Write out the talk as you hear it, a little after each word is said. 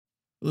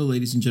Hello,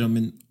 ladies and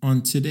gentlemen.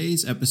 On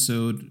today's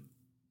episode,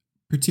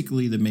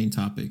 particularly the main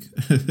topic,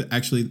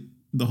 actually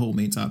the whole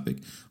main topic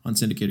on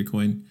Cindicator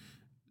coin,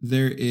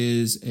 there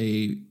is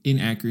a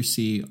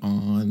inaccuracy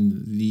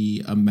on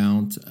the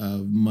amount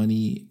of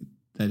money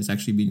that is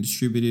actually being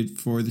distributed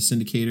for the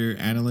Cindicator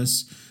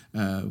analysts.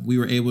 We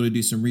were able to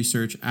do some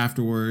research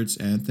afterwards,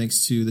 and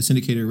thanks to the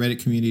Cindicator Reddit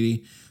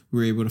community, we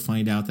were able to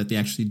find out that they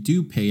actually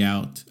do pay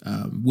out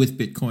with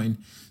Bitcoin.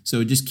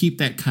 So just keep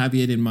that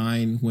caveat in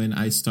mind when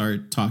I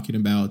start talking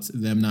about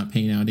them not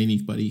paying out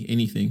anybody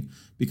anything,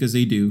 because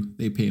they do.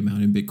 They pay them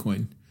out in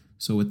Bitcoin.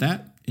 So with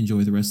that,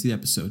 enjoy the rest of the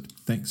episode.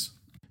 Thanks.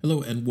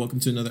 Hello, and welcome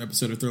to another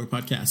episode of Thriller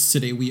Podcast.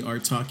 Today we are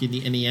talking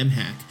the NEM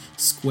hack,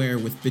 Square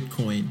with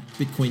Bitcoin,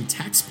 Bitcoin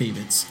tax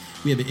payments.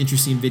 We have an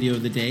interesting video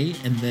of the day,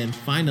 and then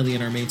finally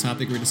in our main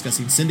topic, we're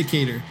discussing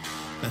Cindicator.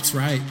 That's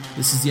right.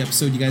 This is the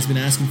episode you guys have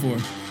been asking for.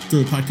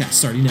 Thriller Podcast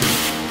starting now.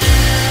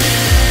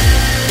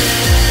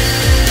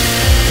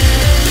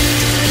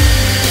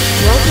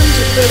 Welcome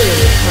to Thriller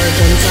with Car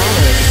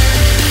Gonzalez,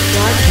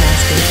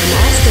 broadcasting from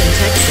Austin,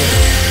 Texas,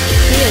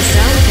 via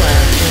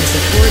SoundCloud and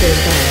supported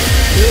by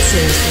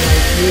listeners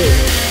like you.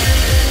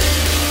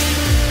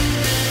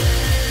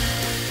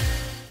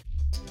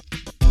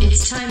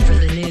 It's time for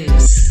the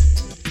news.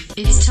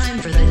 It's time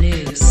for the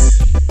news.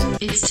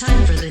 It's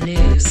time for the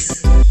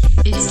news.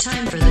 It's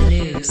time for the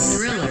news.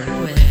 Thriller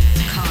with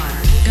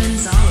Car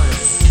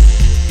Gonzalez.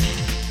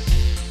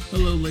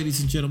 Hello, ladies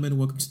and gentlemen.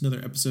 Welcome to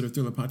another episode of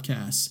Thriller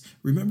Podcast.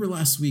 Remember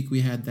last week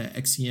we had that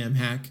XEM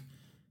hack?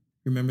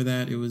 Remember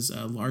that? It was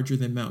larger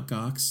than Mt.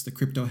 Gox, the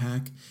crypto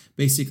hack.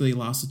 Basically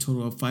lost a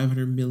total of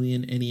 500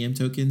 million NEM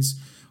tokens.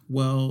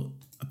 Well,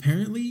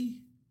 apparently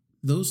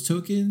those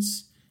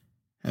tokens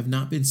have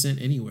not been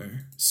sent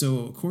anywhere.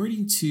 So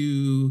according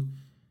to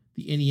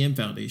the NEM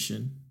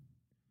Foundation,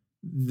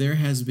 there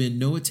has been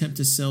no attempt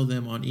to sell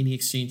them on any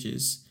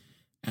exchanges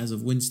as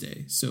of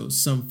Wednesday. So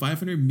some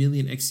 500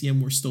 million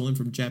XCM were stolen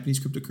from Japanese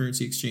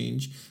cryptocurrency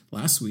exchange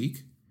last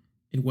week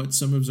in what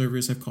some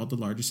observers have called the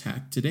largest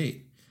hack to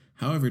date.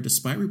 However,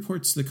 despite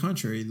reports to the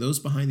contrary, those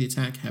behind the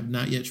attack have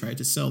not yet tried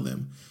to sell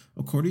them.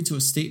 According to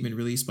a statement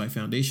released by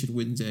Foundation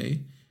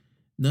Wednesday,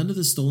 none of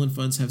the stolen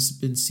funds have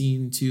been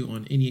seen to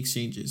on any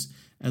exchanges.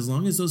 As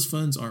long as those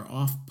funds are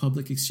off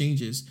public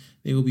exchanges,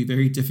 they will be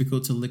very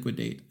difficult to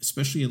liquidate,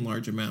 especially in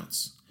large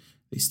amounts,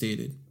 they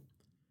stated.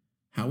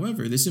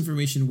 However, this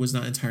information was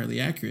not entirely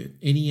accurate.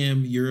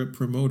 NEM Europe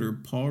promoter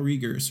Paul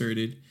Rieger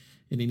asserted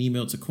in an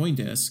email to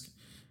CoinDesk,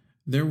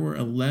 there were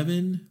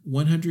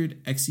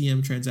 100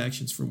 XEM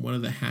transactions from one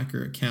of the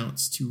hacker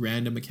accounts to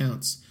random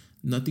accounts.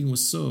 Nothing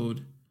was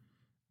sold.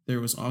 There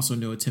was also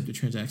no attempted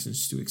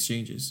transactions to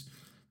exchanges.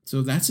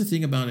 So that's the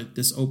thing about it.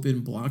 This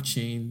open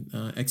blockchain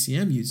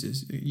XEM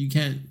uses. You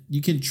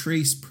can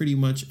trace pretty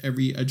much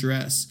every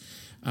address.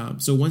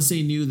 So once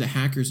they knew the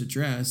hacker's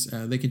address,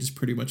 they could just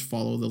pretty much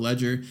follow the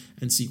ledger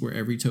and see where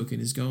every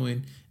token is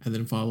going, and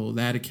then follow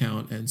that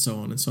account and so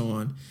on and so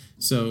on.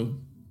 So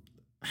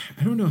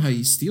I don't know how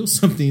you steal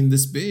something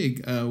this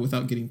big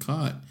without getting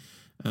caught.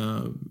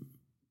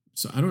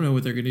 So I don't know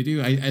what they're going to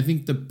do. I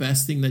think the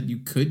best thing that you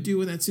could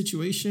do in that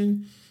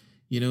situation,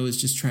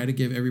 is just try to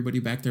give everybody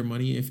back their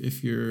money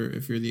if you're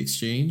the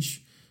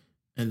exchange,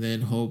 and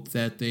then hope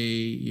that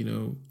they,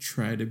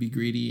 try to be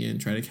greedy and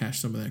try to cash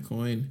some of that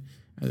coin,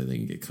 either they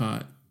can get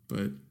caught.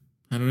 But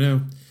I don't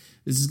know.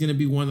 This is going to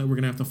be one that we're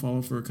going to have to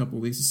follow for a couple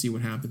of weeks to see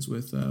what happens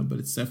with. But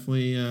it's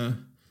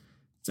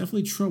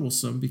definitely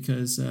troublesome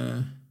because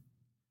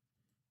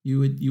you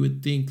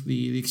would think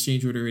the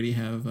exchange would already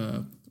have.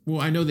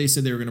 Well, I know they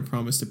said they were going to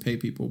promise to pay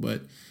people,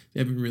 but they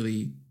haven't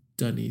really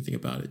done anything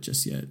about it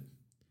just yet.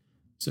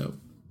 So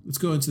let's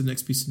go into the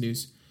next piece of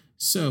news.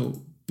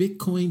 So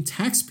Bitcoin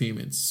tax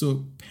payments.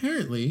 So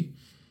apparently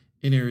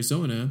in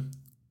Arizona,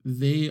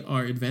 they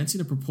are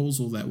advancing a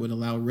proposal that would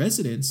allow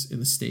residents in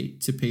the state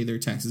to pay their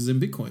taxes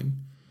in Bitcoin.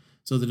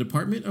 So the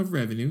Department of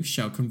Revenue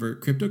shall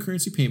convert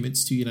cryptocurrency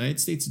payments to United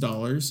States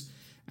dollars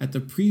at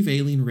the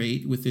prevailing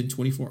rate within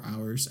 24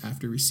 hours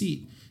after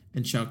receipt,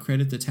 and shall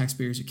credit the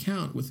taxpayer's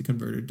account with the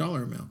converted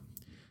dollar amount.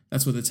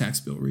 That's what the tax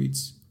bill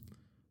reads.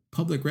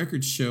 Public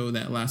records show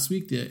that last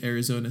week the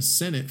Arizona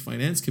Senate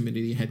Finance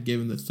Committee had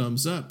given the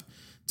thumbs up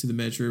to the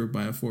measure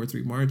by a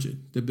 4-3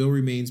 margin. The bill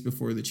remains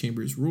before the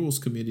Chamber's Rules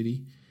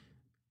Committee,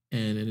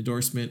 and an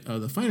endorsement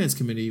of the Finance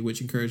Committee,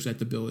 which encouraged that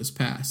the bill is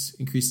passed,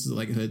 increases the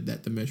likelihood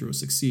that the measure will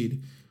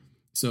succeed.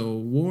 So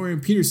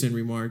Warren Peterson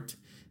remarked,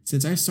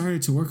 "Since I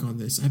started to work on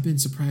this, I've been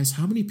surprised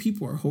how many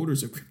people are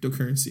holders of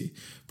cryptocurrency.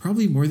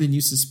 Probably more than you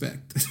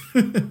suspect."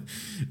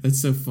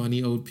 That's so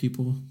funny, old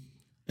people.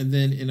 And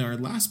then in our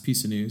last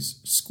piece of news,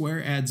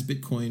 Square adds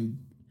Bitcoin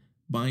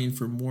buying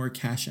for more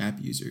Cash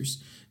App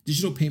users.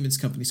 Digital payments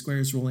company Square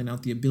is rolling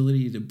out the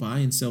ability to buy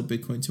and sell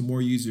Bitcoin to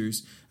more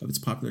users of its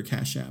popular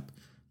Cash App.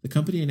 The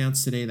company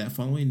announced today that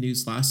following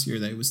news last year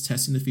that it was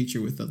testing the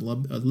feature with a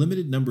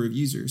limited number of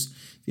users,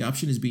 the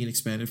option is being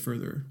expanded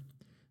further.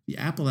 The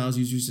app allows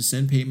users to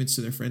send payments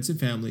to their friends and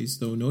families,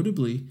 though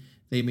notably,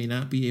 they may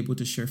not be able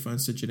to share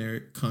funds to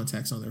generic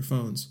contacts on their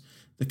phones.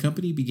 The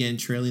company began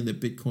trailing the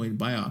Bitcoin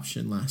buy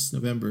option last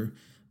November,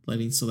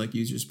 letting select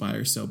users buy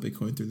or sell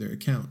Bitcoin through their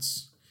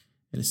accounts.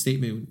 In a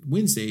statement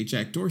Wednesday,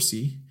 Jack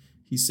Dorsey,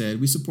 he said,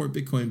 "We support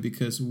Bitcoin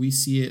because we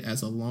see it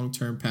as a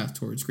long-term path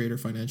towards greater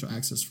financial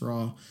access for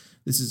all.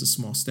 This is a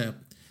small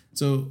step."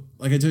 So,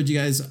 like I told you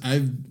guys,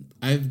 I've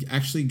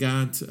actually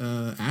got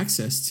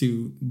access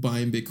to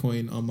buying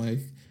Bitcoin on my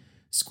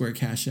Square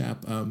Cash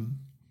app.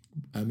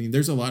 I mean,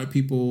 there's a lot of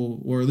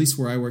people, or at least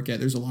where I work at,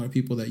 there's a lot of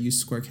people that use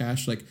Square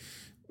Cash. Like,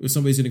 if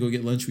somebody's going to go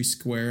get lunch, we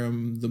square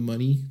them the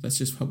money. That's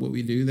just what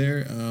we do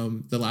there.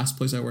 The last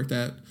place I worked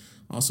at,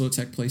 also a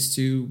tech place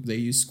too, they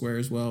use Square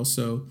as well.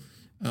 So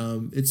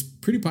it's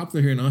pretty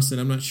popular here in Austin.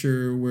 I'm not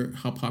sure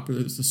how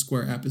popular the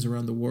Square app is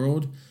around the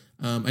world.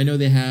 I know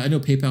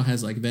PayPal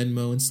has like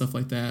Venmo and stuff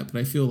like that, but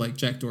I feel like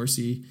Jack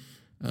Dorsey,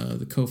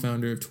 the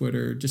co-founder of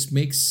Twitter, just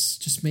makes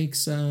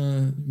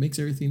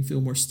everything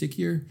feel more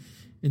stickier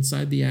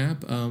inside the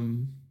app.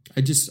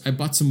 I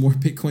bought some more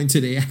Bitcoin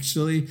today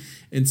actually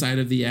inside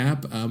of the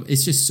app.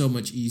 It's just so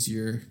much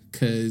easier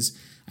because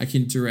I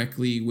can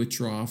directly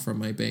withdraw from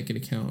my banking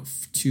account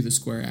to the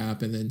Square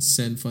app and then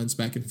send funds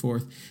back and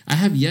forth. I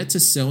have yet to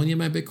sell any of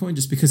my Bitcoin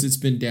just because it's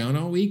been down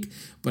all week,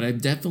 but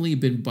I've definitely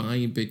been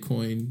buying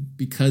Bitcoin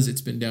because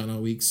it's been down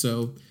all week.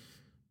 So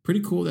pretty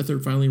cool that they're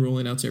finally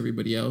rolling out to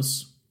everybody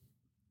else.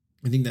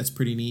 I think that's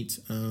pretty neat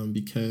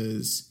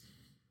because,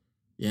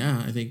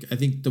 yeah, I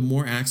think the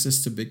more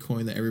access to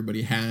Bitcoin that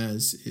everybody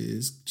has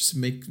is just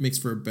makes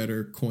for a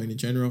better coin in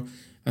general.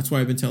 That's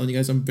why I've been telling you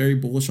guys I'm very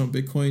bullish on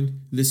Bitcoin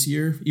this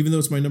year, even though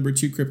it's my number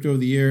 2 crypto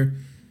of the year.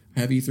 I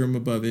have Ethereum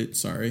above it,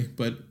 sorry,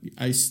 but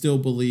I still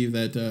believe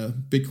that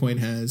Bitcoin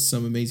has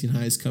some amazing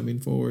highs coming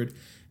forward.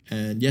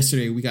 And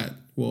yesterday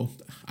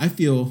I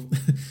feel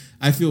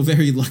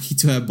very lucky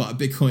to have bought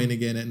Bitcoin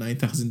again at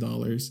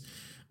 $9,000.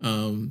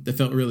 That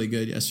felt really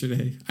good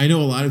yesterday. I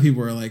know a lot of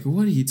people are like,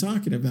 "What are you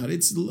talking about?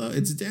 It's low,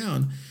 it's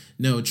down."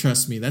 No,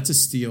 trust me, that's a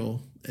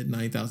steal at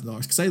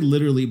 $9,000 because I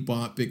literally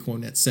bought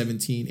Bitcoin at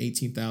 17,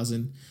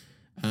 18,000,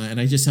 and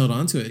I just held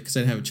on to it because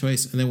I didn't have a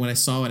choice. And then when I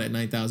saw it at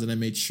 9,000, I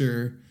made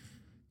sure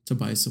to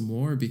buy some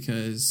more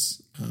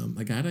because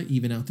I gotta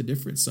even out the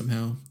difference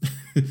somehow.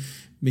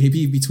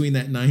 Maybe between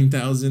that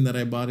 9,000 that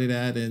I bought it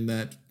at and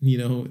that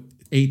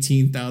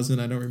 18,000,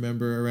 I don't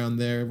remember, around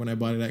there when I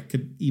bought it at,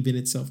 could even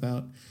itself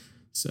out.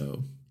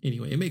 So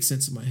anyway, it makes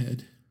sense in my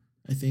head,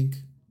 I think.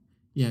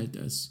 Yeah, it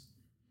does.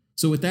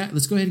 So with that,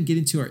 let's go ahead and get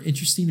into our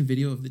interesting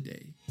video of the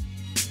day.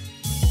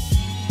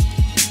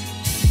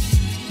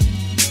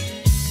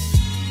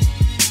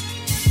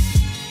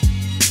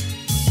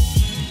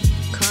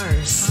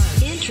 Cars.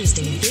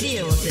 Interesting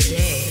video of the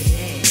day.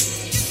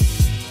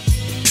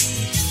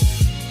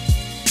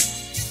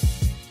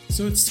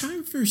 So it's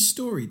time for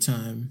story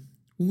time.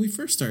 When we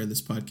first started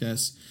this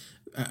podcast,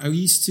 we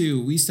used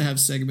to have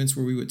segments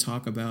where we would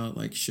talk about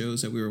like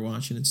shows that we were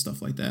watching and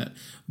stuff like that.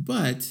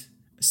 But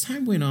as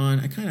time went on,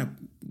 I kind of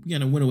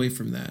went away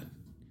from that,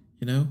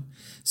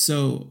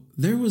 So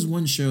there was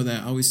one show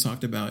that I always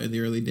talked about in the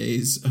early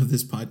days of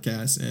this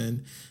podcast,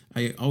 and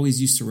I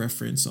always used to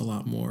reference a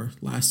lot more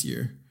last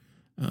year.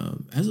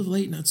 As of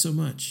late, not so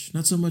much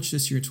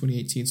this year in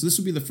 2018. So this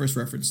will be the first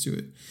reference to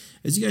it.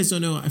 As you guys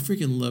don't know, I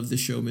freaking love the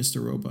show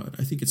Mr. Robot.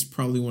 I think it's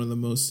probably one of the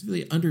most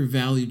really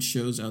undervalued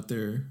shows out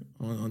there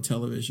on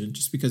television,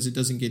 just because it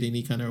doesn't get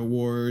any kind of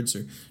awards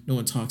or no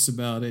one talks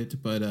about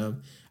it. But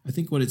I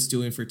think what it's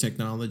doing for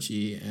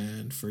technology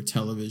and for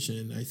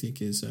television, I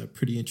think is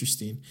pretty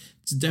interesting.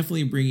 It's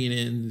definitely bringing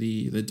in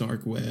the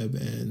dark web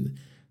and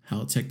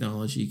how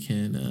technology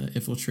can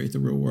infiltrate the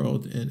real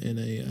world in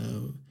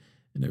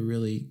a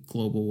really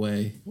global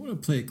way. I want to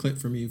play a clip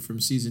from you from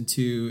season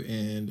 2,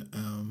 and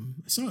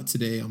I saw it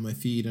today on my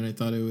feed, and I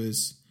thought it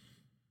was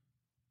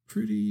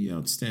pretty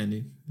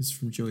outstanding. This is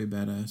from Joey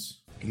Badass.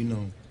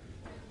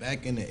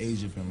 Back in the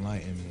age of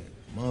enlightenment,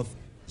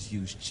 motherfuckers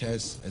used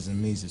chess as a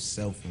means of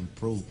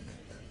self-improvement.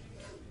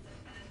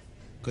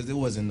 Because there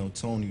wasn't no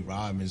Tony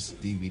Robbins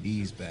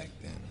DVDs back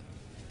then.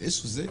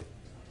 This was it.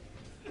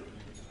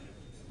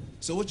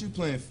 So what you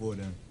playing for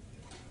then?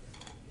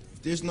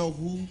 If there's no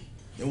who,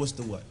 then what's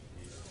the what?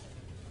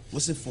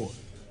 What's it for?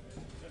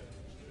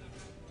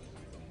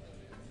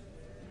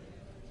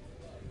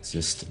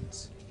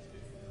 Existence.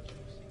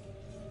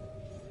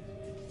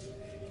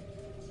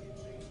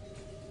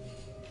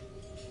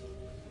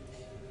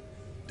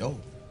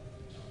 Dope.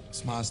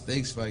 It's my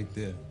stakes right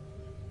there.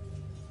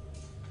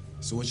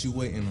 So what you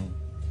waiting on?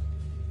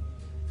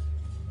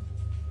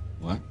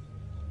 What?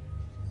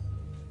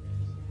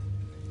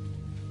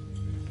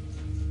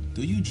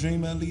 Do you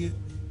dream, Elliot?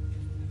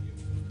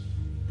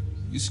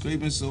 You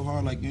scraping so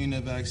hard like you ain't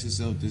never asked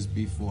yourself this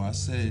before. I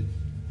said,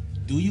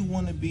 do you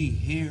want to be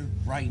here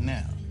right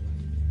now?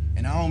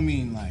 And I don't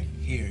mean like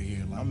here.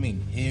 I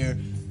mean here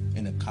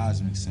in a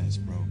cosmic sense,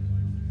 bro.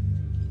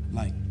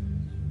 Like,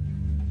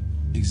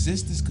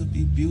 existence could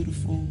be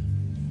beautiful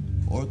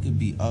or it could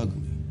be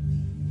ugly.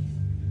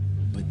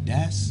 But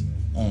that's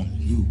on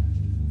you.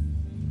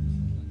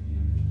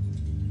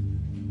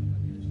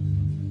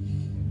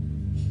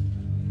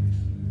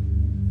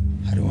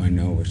 How do I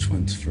know which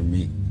one's for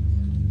me?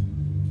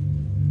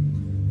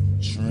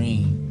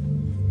 dream.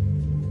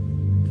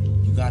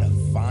 You gotta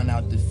find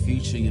out the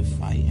future you're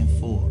fighting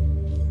for.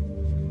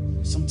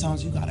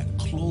 Sometimes you gotta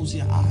close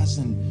your eyes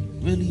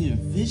and really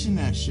envision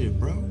that shit,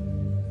 bro.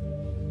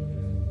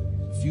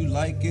 If you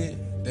like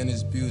it, then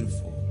it's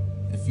beautiful.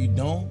 If you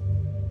don't,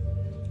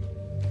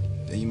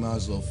 then you might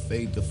as well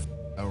fade the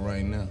out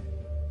right now.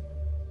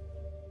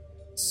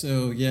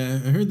 So yeah,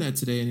 I heard that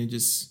today, and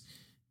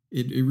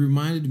it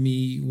reminded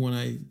me when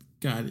I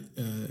got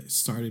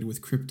started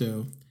with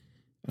crypto.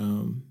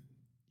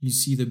 You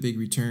see the big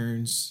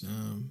returns,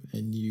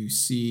 and you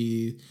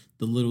see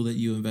the little that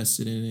you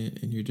invested in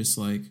it, and you're just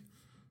like,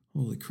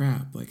 holy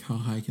crap, like how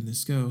high can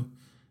this go?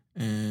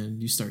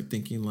 And you start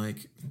thinking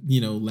like,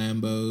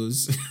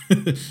 Lambos,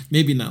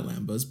 maybe not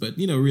Lambos, but,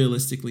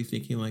 realistically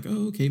thinking like,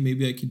 oh, okay,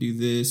 maybe I could do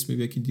this.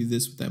 Maybe I can do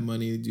this with that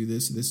money, do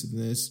this, this, and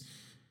this.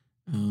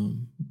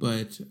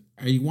 But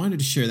I wanted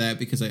to share that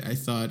because I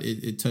thought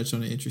it touched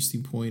on an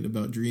interesting point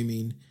about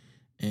dreaming,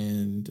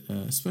 and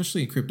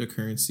especially in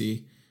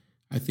cryptocurrency.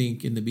 I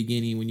think in the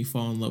beginning, when you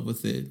fall in love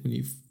with it, when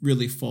you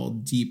really fall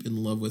deep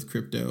in love with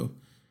crypto,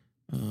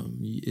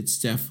 it's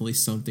definitely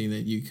something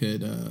that you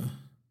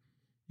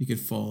could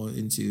fall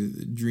into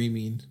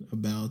dreaming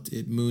about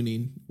it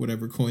mooning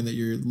whatever coin that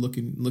you're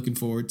looking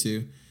forward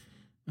to.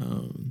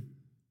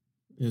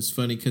 It was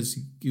funny because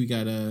you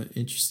got a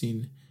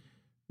interesting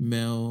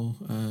mail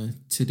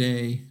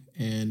today,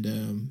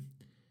 and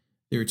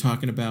they were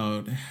talking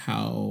about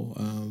how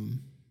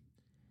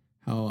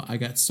I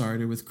got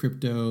started with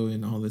crypto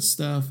and all this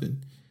stuff,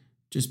 and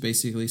just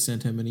basically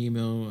sent him an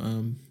email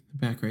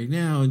back right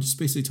now, and just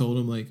basically told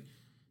him like,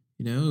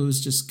 it was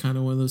just kind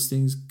of one of those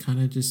things, kind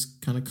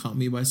of caught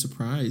me by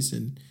surprise,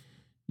 and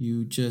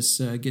you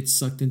just get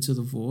sucked into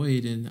the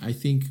void. And I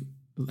think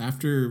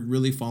after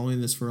really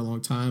following this for a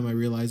long time, I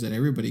realized that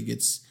everybody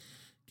gets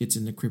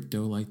into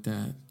crypto like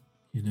that.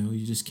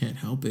 You just can't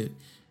help it.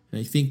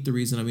 And I think the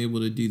reason I'm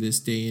able to do this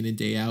day in and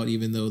day out,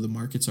 even though the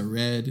markets are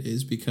red,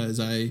 is because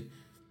I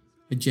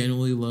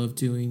genuinely love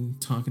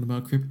talking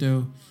about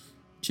crypto.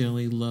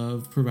 Generally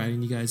love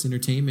providing you guys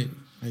entertainment.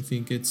 I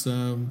think it's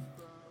a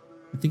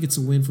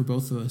win for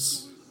both of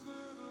us.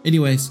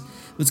 Anyways,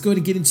 let's go ahead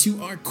and get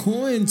into our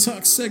coin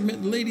talk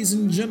segment, ladies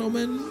and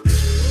gentlemen.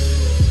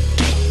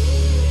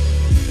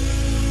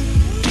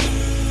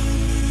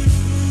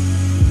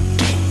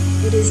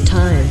 It is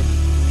time.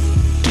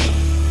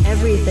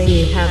 Everything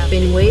you have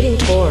been waiting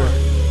for.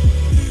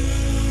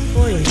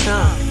 Coin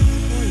talk.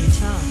 Coin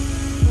talk.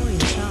 Coin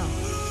talk.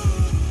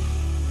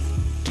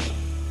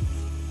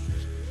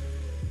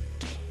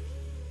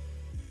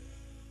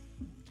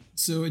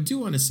 So I do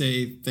want to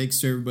say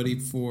thanks to everybody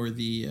for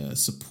the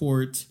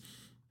support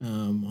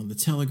on the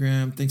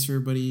Telegram. Thanks for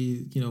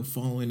everybody,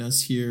 following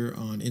us here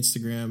on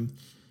Instagram.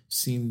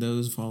 Seeing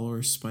those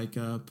followers spike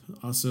up.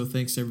 Also,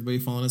 thanks to everybody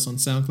following us on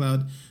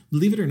SoundCloud.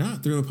 Believe it or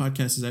not, Thriller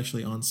Podcast is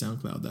actually on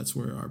SoundCloud. That's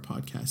where our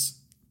podcast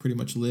pretty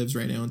much lives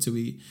right now until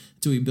we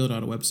build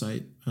out a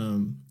website.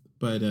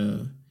 But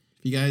if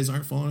you guys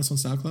aren't following us on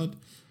SoundCloud,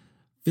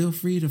 feel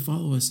free to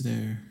follow us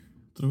there.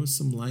 Throw us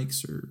some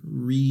likes or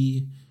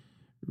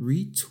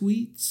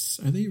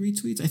retweets. Are they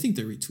retweets? I think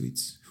they're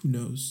retweets. Who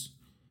knows?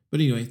 But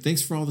anyway,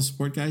 thanks for all the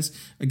support, guys.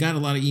 I got a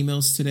lot of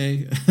emails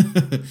today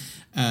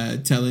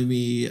telling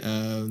me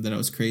that I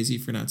was crazy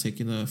for not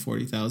taking the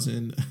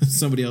 40,000.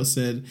 Somebody else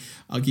said,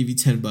 I'll give you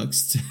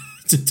 $10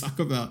 to talk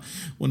about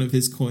one of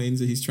his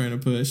coins that he's trying to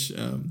push,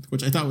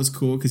 which I thought was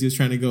cool because he was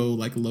trying to go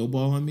like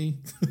lowball on me.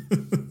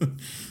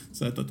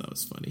 So I thought that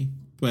was funny.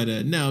 But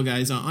no,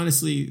 guys,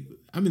 honestly,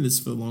 I'm in this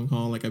for the long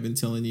haul, like I've been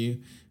telling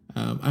you.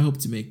 I hope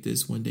to make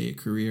this one day a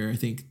career. I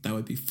think that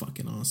would be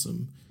fucking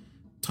awesome.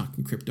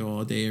 Talking crypto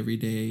all day, every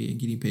day, and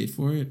getting paid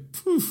for it.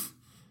 Poof,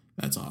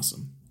 that's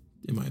awesome,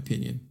 in my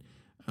opinion.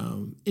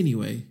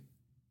 Anyway,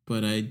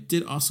 but I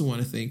did also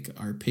want to thank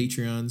our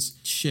Patreons.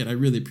 Shit, I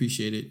really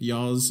appreciate it.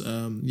 Y'all's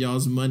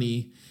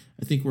money.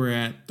 I think we're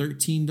at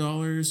 $13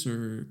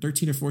 or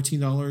 $13 or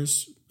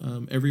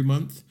 $14 every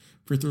month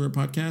for Thriller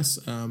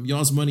Podcast.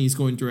 Y'all's money is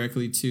going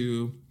directly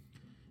to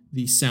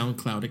the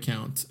SoundCloud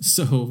account.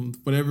 So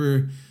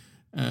whatever.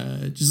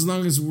 Just as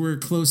long as we're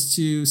close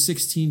to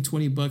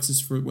 $16-20 is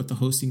for what the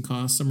hosting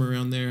costs, somewhere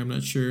around there. I'm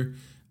not sure.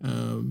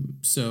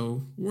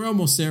 So we're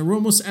almost there. We're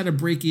almost at a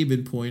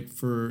break-even point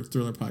for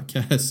Thriller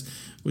Podcast,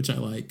 which I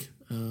like.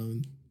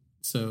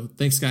 So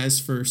thanks, guys,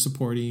 for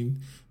supporting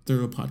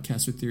Thriller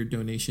Podcast with your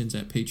donations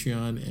at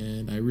Patreon,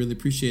 and I really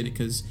appreciate it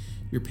because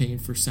you're paying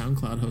for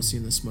SoundCloud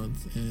hosting this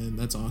month, and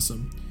that's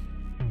awesome.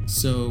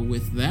 So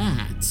with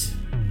that,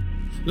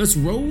 let's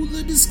roll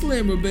the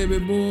disclaimer, baby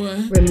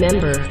boy.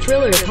 Remember,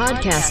 Thriller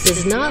Podcast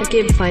does not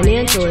give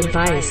financial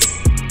advice.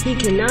 He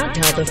cannot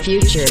tell the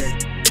future,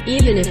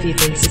 even if he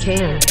thinks he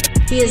can.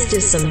 He is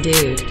just some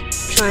dude,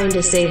 trying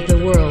to save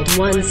the world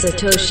one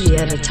Satoshi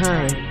at a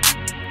time.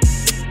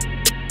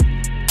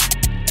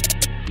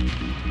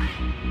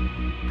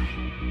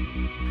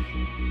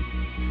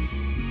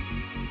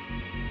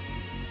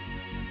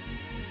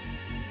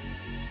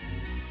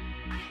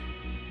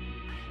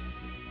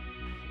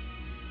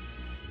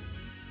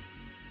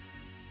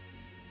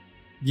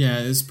 Yeah,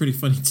 it was pretty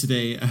funny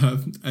today. I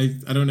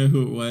don't know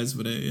who it was,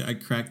 but I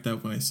cracked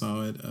up when I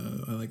saw it.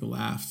 I like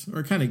laughed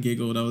or kind of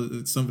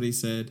giggled. Somebody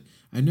said,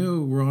 "I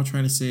know we're all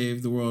trying to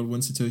save the world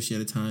one Satoshi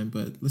at a time,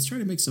 but let's try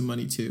to make some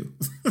money too."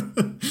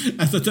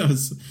 I thought that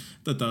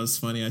was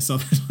funny. I saw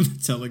that on the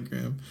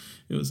Telegram.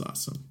 It was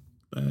awesome.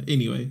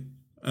 Anyway,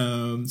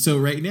 so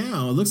right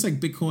now it looks like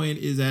Bitcoin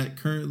is at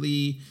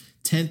currently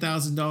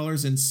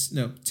 $10,000 and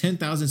no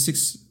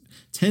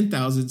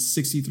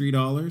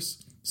 $10,063.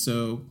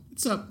 So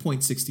it's up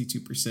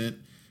 0.62%.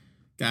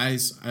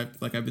 Guys,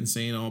 like I've been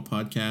saying all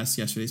podcasts,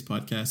 yesterday's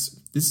podcast,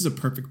 this is a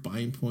perfect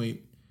buying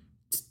point.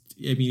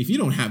 I mean, if you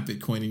don't have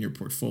Bitcoin in your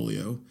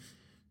portfolio,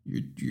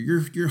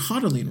 you're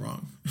hodling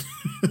wrong.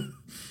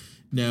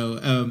 No,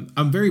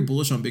 I'm very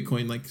bullish on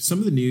Bitcoin. Like some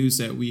of the news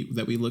that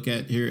we look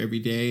at here every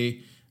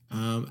day,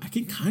 I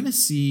can kind of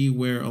see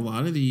where a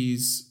lot of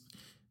these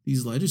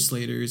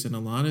legislators and a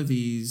lot of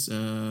these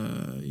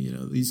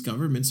these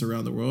governments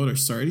around the world are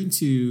starting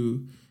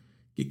to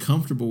get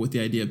comfortable with the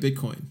idea of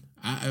Bitcoin.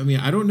 I mean,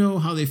 I don't know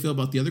how they feel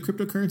about the other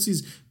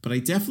cryptocurrencies, but I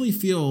definitely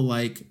feel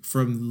like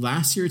from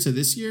last year to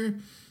this year,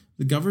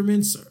 the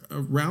governments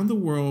around the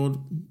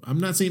world, I'm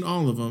not saying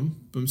all of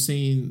them, but I'm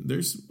saying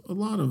there's a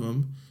lot of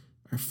them,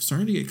 are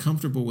starting to get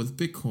comfortable with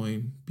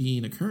Bitcoin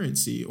being a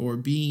currency or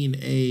being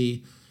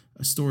a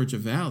storage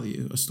of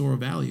value, a store of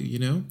value, you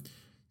know?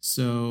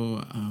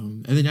 So,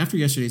 and then after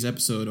yesterday's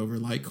episode over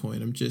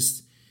Litecoin, I'm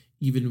just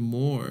even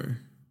more,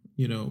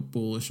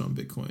 bullish on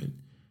Bitcoin.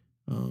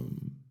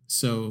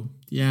 So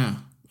yeah,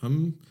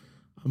 I'm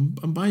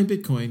buying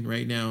Bitcoin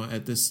right now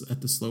at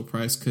this low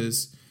price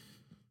because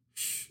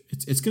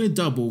it's gonna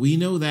double. We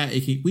know that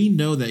it can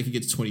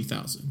get to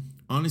 20,000.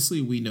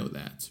 Honestly, we know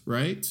that,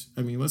 right?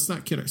 I mean, let's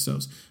not kid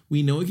ourselves.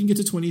 We know it can get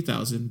to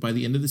 20,000 by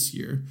the end of this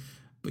year,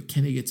 but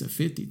can it get to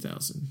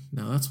 50,000?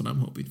 Now that's what I'm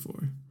hoping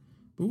for,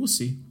 but we'll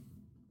see.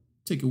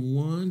 Take it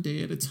one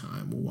day at a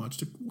time. We'll watch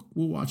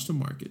the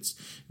markets.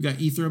 We got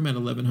Ethereum at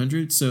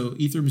 1100, so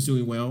Ethereum is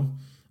doing well.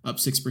 Up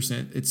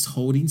 6%. It's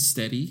holding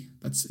steady.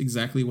 That's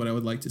exactly what I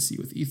would like to see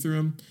with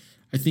Ethereum.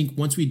 I think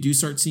once we do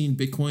start seeing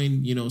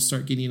Bitcoin,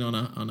 start getting on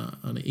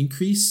an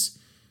increase,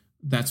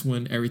 that's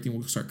when everything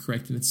will start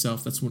correcting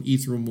itself. That's when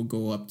Ethereum will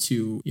go up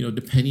to,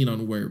 depending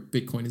on where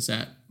Bitcoin is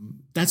at.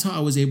 That's how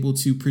I was able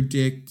to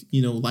predict,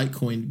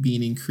 Litecoin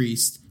being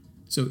increased.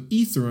 So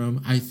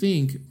Ethereum, I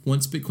think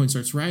once Bitcoin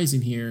starts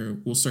rising here,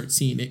 we'll start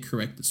seeing it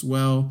correct as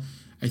well.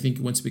 I think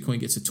once Bitcoin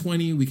gets to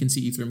 20, we can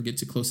see Ethereum get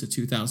to close to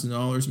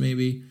 $2,000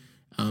 maybe.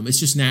 It's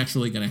just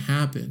naturally going to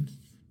happen,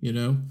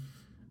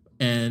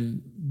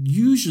 and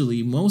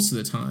usually most of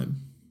the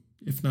time,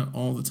 if not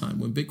all the time,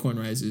 when Bitcoin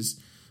rises,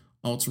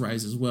 alts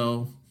rise as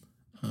well.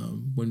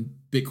 When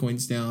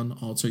Bitcoin's down,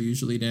 alts are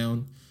usually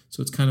down.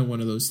 So it's kind of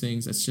one of those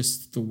things. That's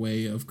just the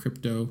way of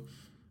crypto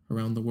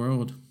around the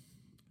world.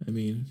 I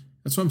mean,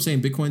 that's what I'm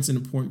saying. Bitcoin's an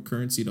important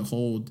currency to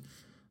hold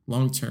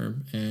long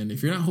term. And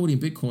if you're not holding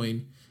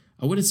Bitcoin,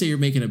 I wouldn't say you're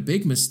making a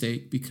big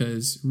mistake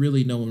because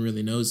really no one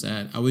really knows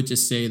that. I would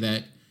just say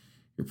that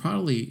you're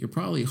probably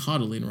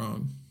hodling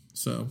wrong.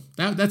 So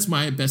that's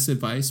my best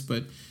advice,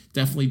 but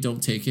definitely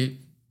don't take it.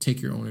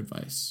 Take your own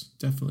advice.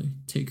 Definitely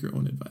take your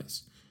own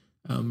advice.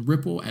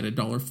 Ripple at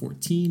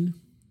 $1.14,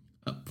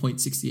 up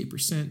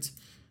 0.68%.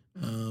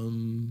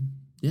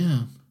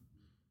 Yeah,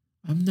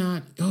 I'm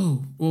not.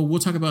 Oh, well, we'll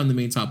talk about it in the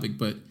main topic,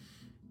 but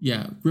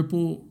yeah,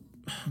 Ripple.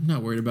 I'm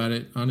not worried about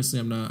it. Honestly,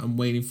 I'm not. I'm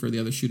waiting for the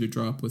other shoe to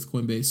drop with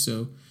Coinbase,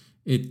 so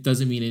it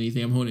doesn't mean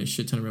anything. I'm holding a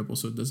shit ton of Ripple,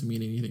 so it doesn't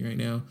mean anything right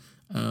now.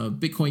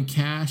 Bitcoin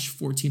Cash,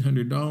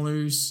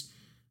 $1,400.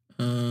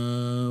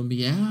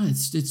 Yeah,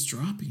 it's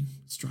dropping.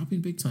 It's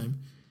dropping big time.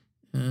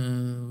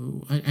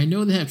 I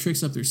know they have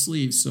tricks up their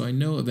sleeves, so I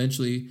know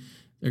eventually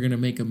they're going to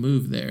make a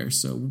move there.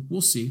 So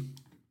we'll see.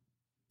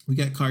 We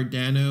got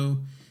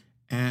Cardano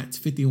at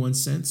 51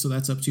 cents, so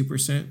that's up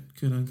 2%.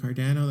 Good on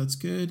Cardano. That's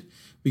good.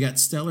 We got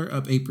Stellar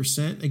up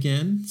 8%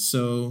 again.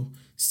 So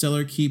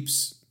Stellar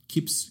keeps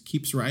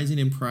rising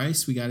in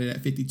price. We got it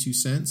at 52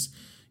 cents.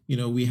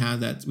 We had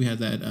that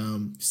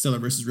Stellar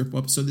versus Ripple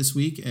episode this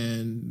week,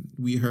 and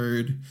we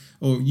heard.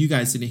 Oh, you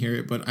guys didn't hear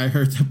it, but I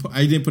heard that.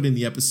 I didn't put it in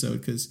the episode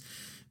because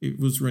it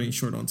was running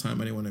short on time.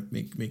 I didn't want to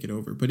make it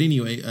over. But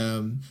anyway,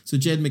 so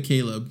Jed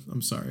McCaleb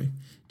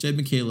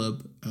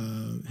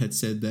had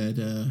said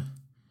that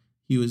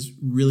he was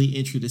really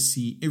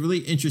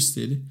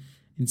interested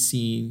in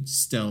seeing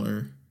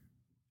Stellar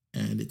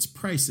and its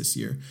price this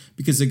year,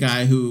 because the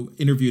guy who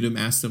interviewed him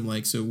asked him,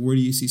 like, so where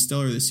do you see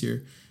Stellar this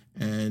year?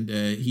 And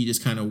he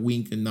just kind of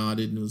winked and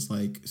nodded and was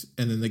like,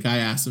 and then the guy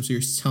asked him, so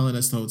you're telling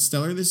us to hold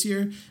Stellar this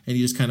year? And he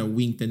just kind of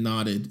winked and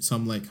nodded. So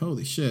I'm like,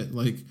 holy shit.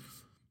 Like,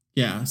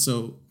 yeah.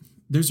 So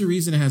there's a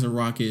reason it has a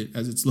rocket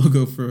as its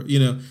logo for,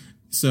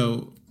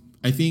 so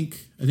I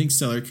think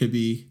Stellar could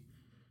be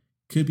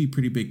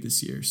pretty big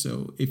this year.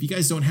 So if you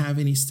guys don't have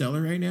any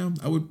Stellar right now,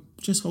 I would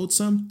just hold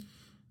some,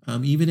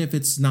 even if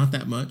it's not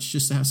that much,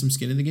 just to have some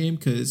skin in the game,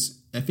 because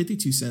at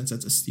 52 cents,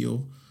 that's a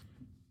steal.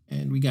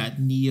 And we got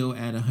Neo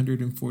at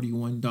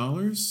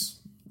 $141.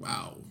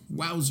 Wow.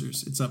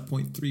 Wowzers. It's up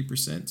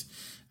 0.3%.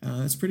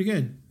 That's pretty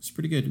good. It's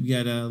pretty good. We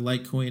got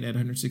Litecoin at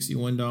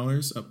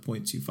 $161, up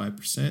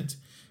 0.25%.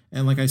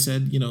 And like I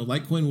said,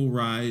 Litecoin will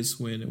rise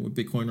when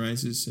Bitcoin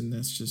rises, and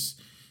that's just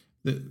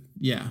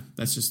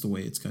that's just the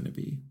way it's going to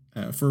be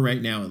for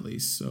right now, at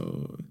least.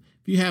 So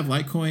if you have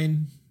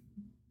Litecoin,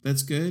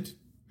 that's good.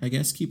 I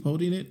guess keep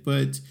holding it,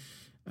 but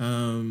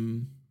I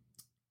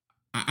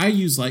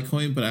use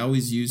Litecoin, but I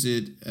always use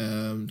it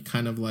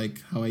kind of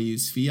like how I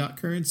use fiat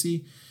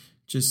currency,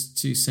 just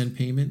to send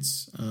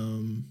payments.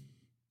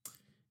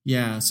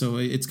 So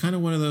it's kind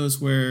of one of those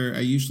where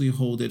I usually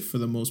hold it for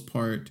the most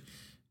part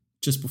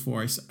just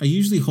before I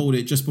usually hold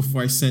it just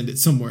before I send it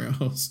somewhere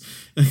else.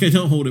 Like I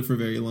don't hold it for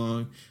very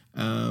long.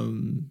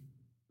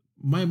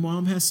 My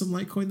mom has some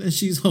Litecoin that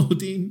she's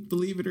holding,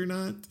 believe it or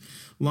not,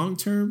 long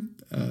term.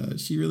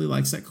 She really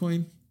likes that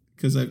coin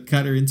because I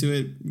got her into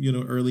it,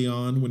 early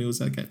on when it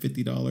was like at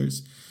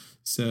 $50.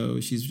 So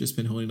she's just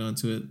been holding on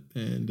to it,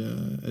 and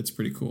it's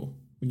pretty cool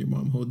when your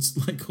mom holds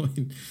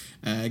Litecoin.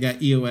 I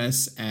got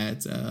EOS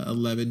at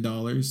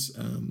 $11,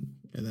 and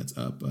that's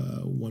up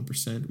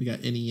 1%. We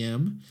got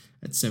NEM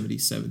at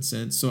 77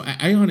 cents. So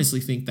I honestly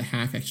think the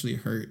hack actually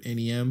hurt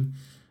NEM.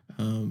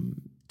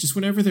 Just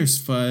whenever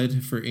there's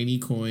FUD for any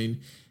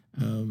coin,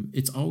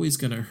 it's always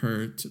going to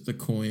hurt the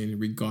coin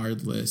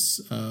regardless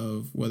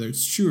of whether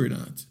it's true or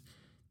not.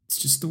 It's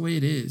just the way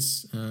it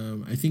is.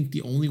 I think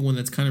the only one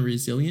that's kind of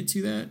resilient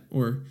to that,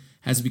 or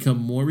has become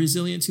more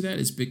resilient to that,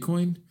 is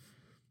Bitcoin.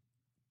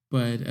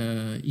 But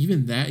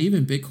even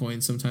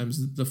Bitcoin,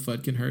 sometimes the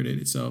FUD can hurt it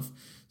itself.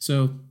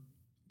 So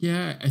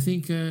yeah, I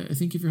think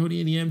if you're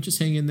holding NEM, just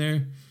hang in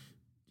there.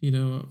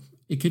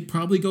 It could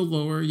probably go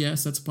lower.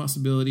 Yes, that's a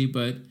possibility.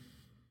 But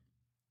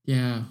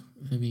yeah,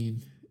 I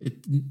mean,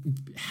 it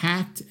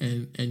hacked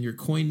and your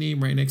coin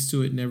name right next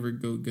to it never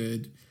go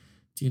good.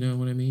 Do you know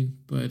what I mean?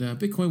 But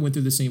Bitcoin went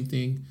through the same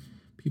thing.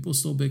 People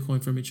stole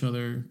Bitcoin from each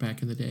other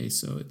back in the day.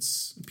 So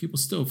it's people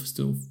still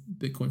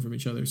Bitcoin from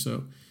each other.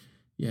 So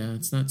yeah,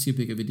 it's not too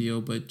big of a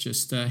deal, but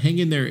just hang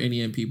in there,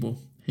 NEM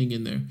people. Hang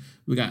in there.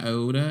 We got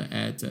IOTA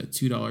at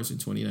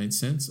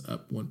 $2.29,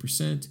 up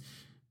 1%.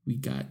 We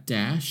got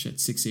Dash at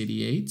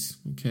 $6.88.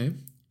 Okay.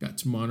 Got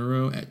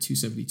Monero at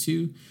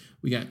 $2.72.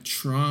 We got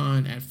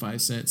Tron at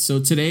 5 cents.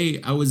 So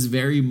today I was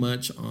very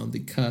much on the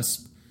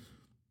cusp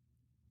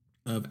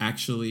of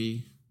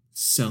actually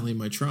selling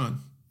my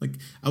Tron.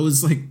 I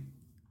was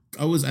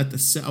at the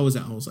sale. I was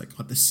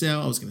at the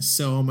sale. I was going to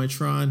sell all my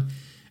Tron.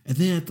 And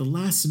then at the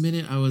last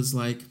minute, I was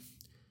like,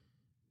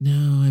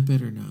 no, I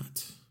better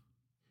not.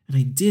 And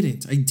I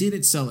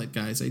didn't sell it,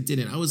 guys. I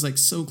didn't. I was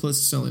so close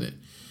to selling it.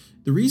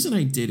 The reason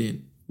I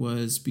didn't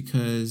was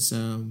because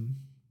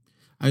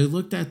I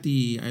looked at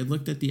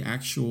the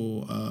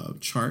actual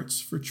charts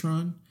for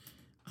Tron.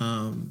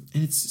 And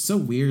it's so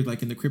weird.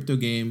 Like in the crypto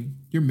game,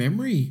 your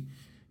memory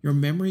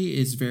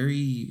is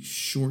very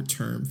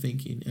short-term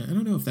thinking. And I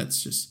don't know if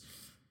it's just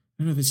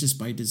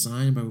by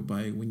design,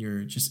 by when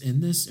you're just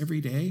in this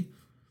every day.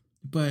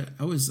 But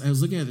I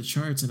was looking at the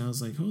charts and I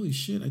was like, holy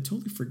shit, I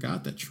totally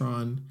forgot that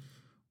Tron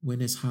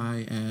went as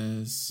high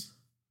as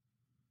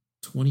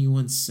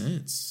 21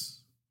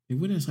 cents. It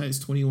went as high as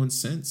 21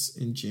 cents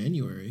in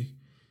January.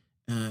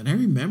 And I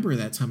remember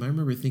that time. I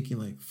remember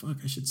thinking fuck,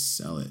 I should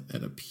sell it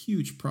at a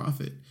huge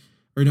profit.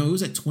 Or no, it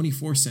was at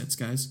 24 cents,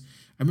 guys.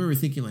 I remember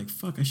thinking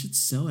fuck, I should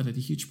sell it at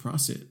a huge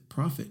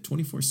profit,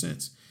 24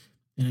 cents.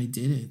 And I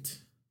didn't.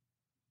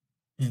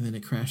 And then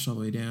it crashed all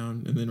the way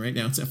down. And then right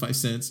now it's at 5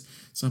 cents.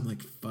 So I'm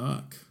like,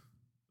 fuck.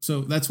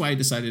 So that's why I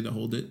decided to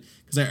hold it.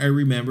 Because I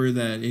remember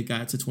that it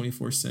got to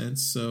 24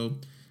 cents. So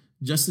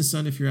Justin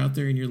Sun, if you're out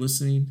there and you're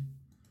listening,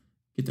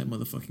 get that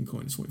motherfucking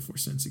coin to 24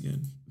 cents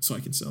again so I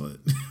can sell it.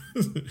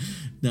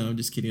 No, I'm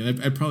just kidding.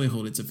 I'd probably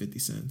hold it to 50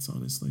 cents,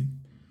 honestly.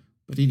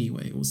 But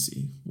anyway, we'll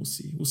see. We'll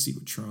see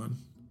with Tron.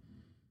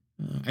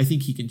 I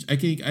think he can. I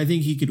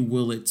think he could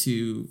will it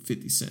to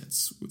 50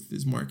 cents with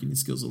his marketing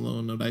skills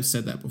alone. I've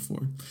said that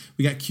before.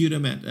 We got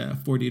Qtum at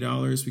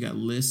 $40. We got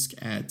Lisk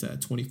at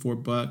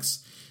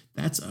 $24.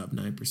 That's up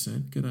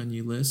 9%. Good on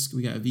you, Lisk.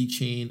 We got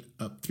VeChain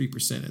up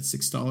 3% at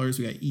 $6.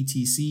 We got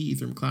ETC,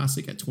 Ethereum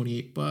Classic, at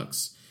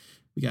 $28.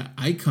 We got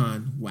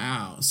Icon.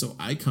 Wow. So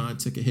Icon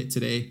took a hit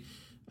today,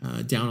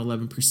 down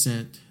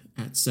 11%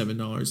 at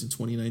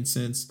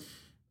 $7.29.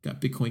 Got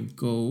Bitcoin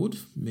Gold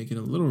making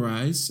a little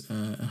rise,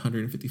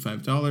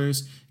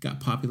 $155.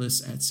 Got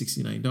Populous at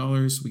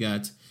 $69. We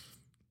got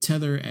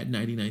Tether at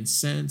 99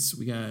 cents.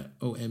 We got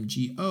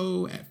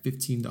OMGO at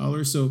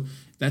 $15. So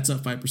that's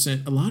up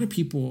 5%. A lot of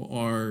people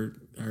are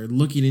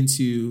looking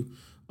into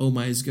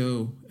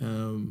OMISGO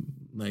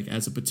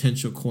as a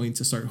potential coin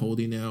to start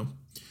holding now.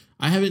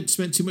 I haven't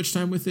spent too much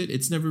time with it.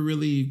 It's never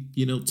really,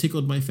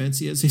 tickled my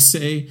fancy, as they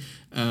say.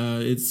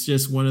 It's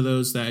just one of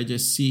those that I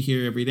just see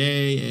here every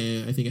day,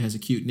 and I think it has a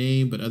cute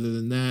name. But other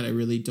than that, I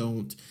really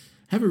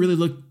haven't really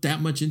looked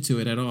that much into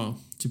it at all,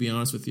 to be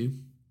honest with you.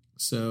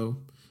 So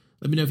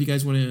let me know if you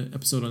guys want an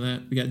episode on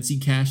that. We got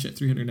Zcash at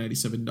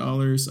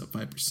 $397, up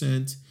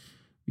 5%.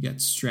 We got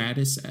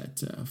Stratus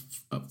at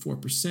up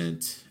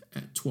 4%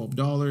 at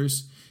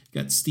 $12.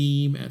 We got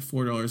Steam at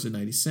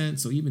 $4.90.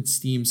 So even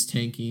Steam's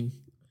tanking.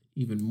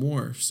 even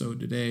more so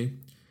today.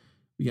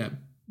 We got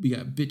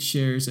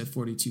BitShares at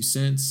 42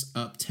 cents,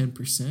 up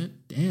 10%.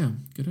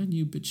 Damn, good on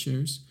you,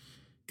 BitShares.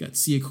 Got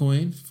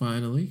Coin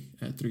finally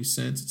at 3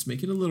 cents. It's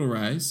making a little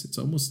rise. It's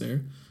almost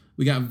there.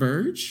 We got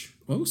Verge.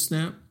 Oh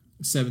snap,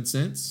 7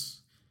 cents.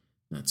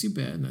 Not too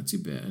bad. Not too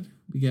bad.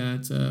 We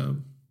got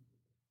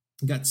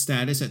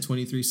Status at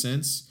 23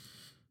 cents.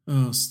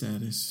 Oh,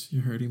 Status,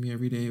 you're hurting me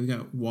every day. We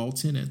got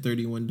Walton at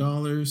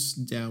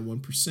 $31, down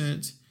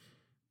 1%.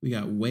 We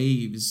got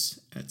Waves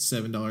at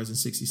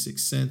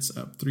 $7.66,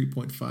 up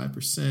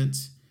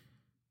 3.5%.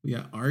 We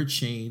got our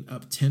chain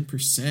up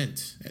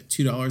 10% at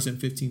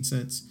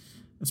 $2.15.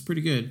 That's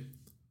pretty good.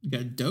 We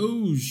got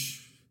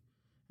Doge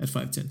at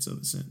 0.5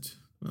 of a cent.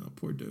 Oh,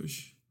 poor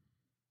Doge.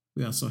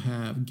 We also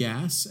have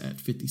gas at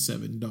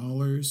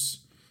 $57.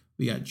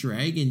 We got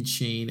Dragon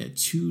Chain at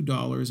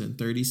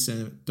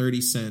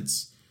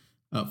 $2.30,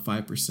 up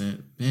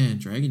 5%. Man,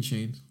 Dragon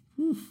Chain.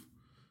 Whew.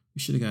 We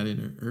should have got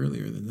in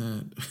earlier than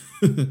that.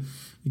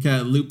 We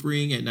got Loop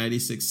Ring at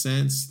 96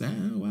 cents.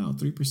 Wow,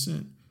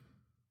 3%.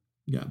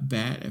 We got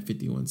BAT at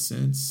 51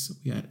 cents.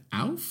 We got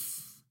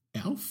ALF,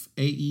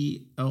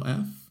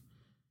 AELF,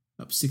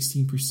 up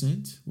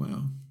 16%.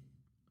 Wow,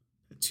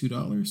 at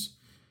 $2.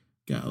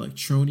 Got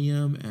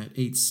Electronium at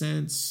 8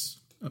 cents,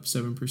 up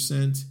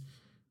 7%.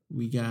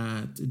 We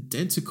got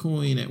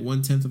Dentacoin at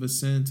 1/10 of a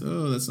cent.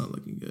 Oh, that's not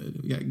looking good.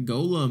 We got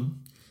Golem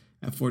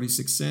at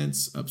 46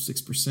 cents, up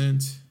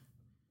 6%.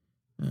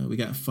 We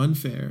got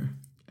Funfair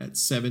at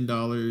 $7,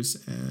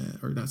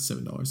 or not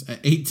 $7,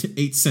 at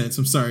 8 cents.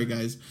 I'm sorry,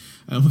 guys.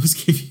 I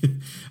almost gave you.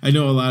 I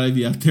know a lot of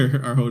you out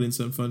there are holding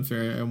some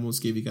Funfair. I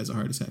almost gave you guys a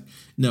heart attack.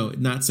 No,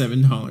 not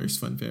 $7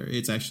 Funfair.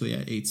 It's actually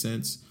at 8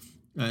 cents.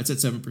 It's at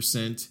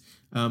 7%.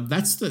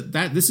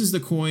 This is the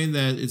coin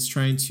that is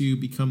trying to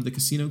become the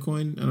casino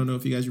coin. I don't know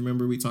if you guys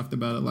remember, we talked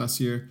about it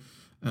last year.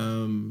 I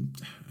don't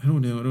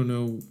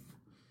know.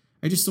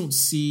 I just don't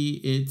see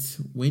it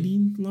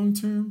winning long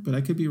term, but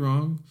I could be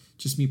wrong.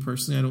 Just me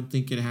personally, I don't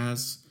think it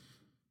has.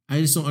 I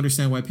just don't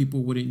understand why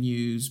people wouldn't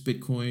use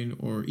Bitcoin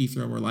or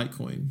Ethereum or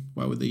Litecoin.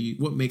 Why would they?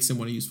 What makes them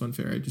want to use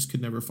Funfair? I just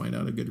could never find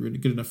out a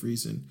good enough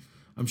reason.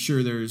 I'm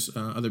sure there's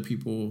other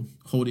people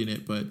holding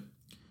it, but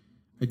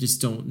I just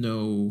don't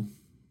know.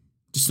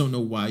 Just don't know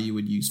why you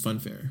would use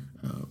Funfair.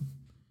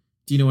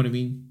 Do you know what I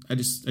mean? I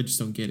just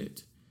don't get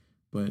it.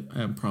 But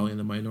I'm probably in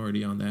the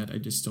minority on that. I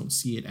just don't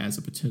see it as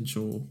a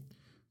potential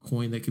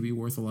coin that could be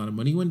worth a lot of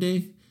money one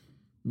day.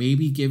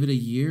 Maybe give it a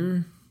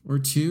year or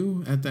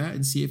two at that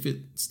and see if it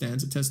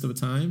stands a test of a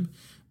time.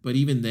 But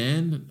even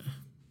then,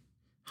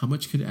 how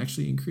much could it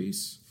actually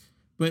increase?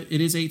 But it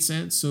is 8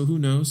 cents, so who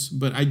knows?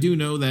 But I do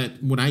know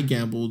that when I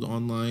gambled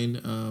online,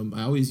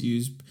 I always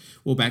used,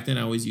 back then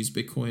I always used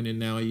Bitcoin, and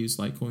now I use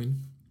Litecoin.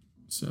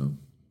 So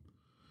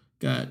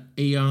got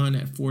Aeon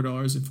at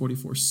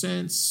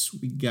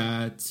 $4.44. We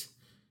got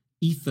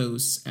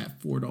Ethos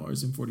at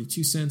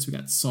 $4.42. We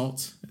got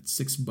Salt at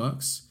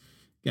 $6.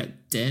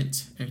 Got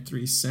Dent at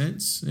 3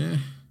 cents.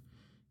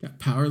 Got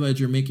Power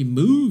Ledger making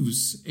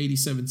moves,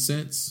 87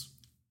 cents.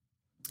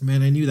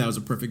 Man, I knew that was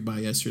a perfect buy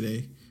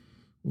yesterday.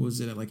 What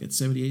was it at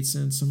 78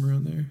 cents, somewhere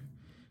around there?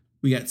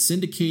 We got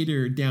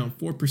Cindicator down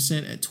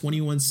 4% at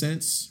 21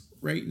 cents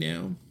right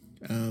now.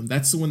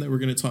 That's the one that we're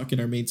going to talk in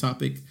our main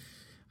topic.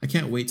 I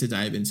can't wait to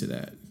dive into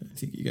that. I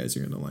think you guys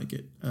are going to like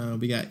it.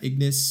 We got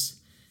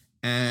Ignis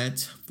at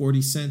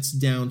 40 cents,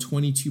 down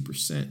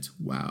 22%.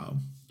 Wow.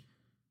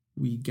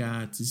 We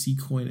got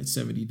Zcoin at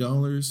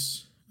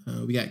 $70.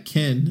 We got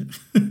Ken.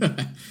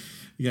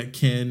 We got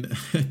Ken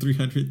at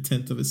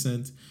 3/10 of a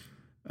cent.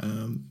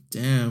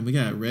 Damn, we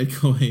got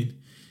Redcoin.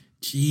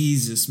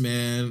 Jesus,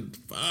 man.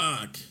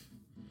 Fuck.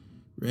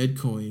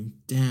 Redcoin.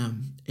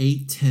 Damn.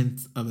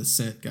 0.8 of a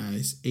cent,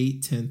 guys.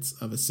 0.8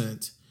 of a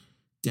cent.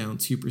 Down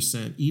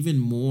 2%. Even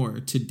more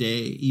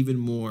today. Even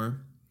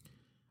more.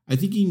 I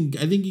think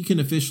you can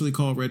officially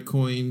call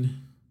Redcoin.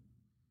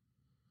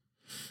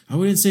 I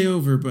wouldn't say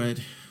over, but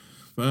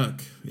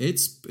fuck.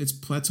 It's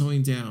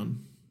plateauing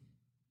down.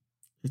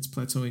 It's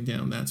plateauing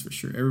down, that's for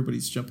sure.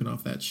 Everybody's jumping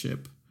off that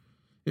ship.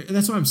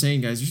 That's what I'm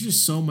saying, guys. There's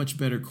just so much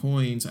better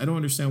coins. I don't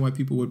understand why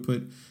people would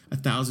put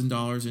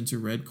 $1,000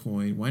 into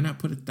Redcoin. Why not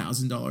put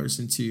 $1,000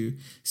 into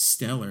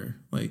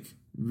Stellar? Like,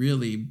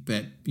 really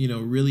bet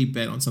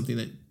on something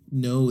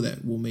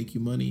that will make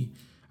you money.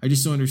 I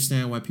just don't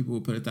understand why people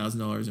would put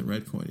 $1,000 in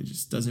Redcoin. It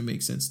just doesn't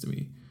make sense to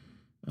me.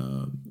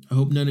 I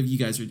hope none of you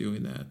guys are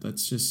doing that.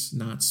 That's just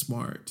not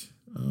smart.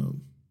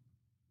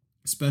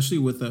 Especially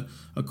with a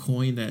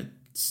coin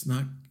that's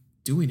not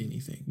doing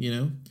anything,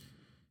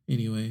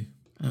 Anyway,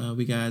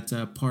 we got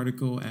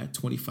Particle at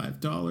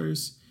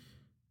 $25.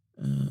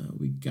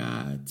 We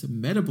got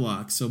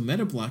Metablock. So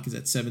Metablock is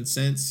at 7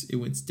 cents. It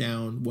went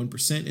down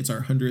 1%. It's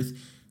our 100th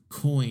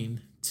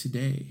coin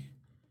today.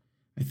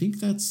 I think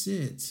that's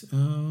it.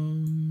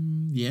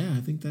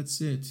 I think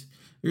that's it.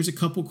 There's a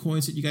couple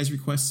coins that you guys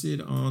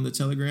requested on the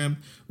Telegram.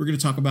 We're going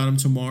to talk about them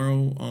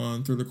tomorrow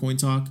on Thriller Coin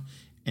Talk.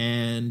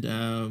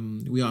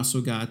 And we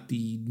also got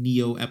the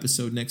Neo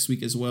episode next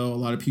week as well. A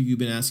lot of people have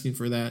been asking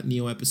for that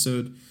Neo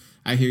episode.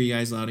 I hear you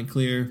guys loud and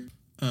clear.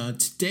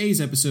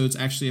 Today's episode is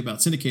actually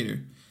about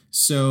Cindicator.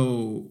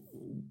 So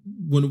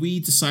when we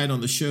decide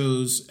on the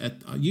shows,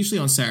 usually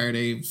on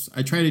Saturdays,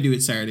 I try to do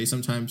it Saturday.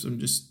 Sometimes I'm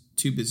just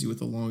too busy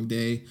with a long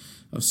day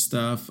of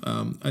stuff.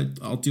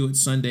 I'll do it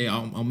Sunday.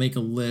 I'll make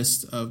a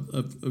list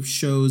of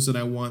shows that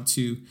I want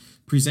to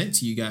present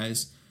to you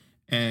guys.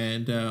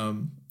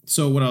 And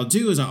so what I'll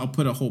do is I'll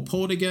put a whole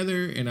poll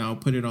together and I'll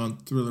put it on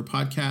Thriller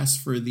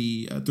Podcast for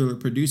the Thriller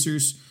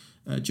producers,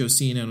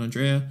 Josine and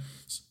Andrea.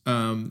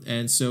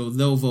 And so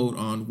they'll vote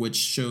on which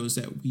shows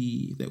that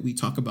we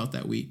talk about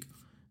that week.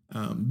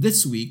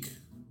 This week,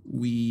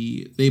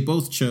 they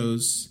both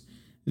chose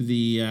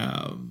the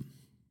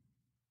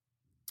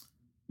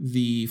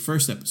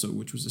first episode,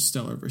 which was a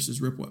Stellar versus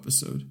Ripple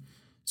episode.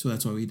 So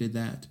that's why we did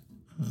that.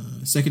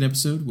 Second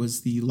episode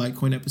was the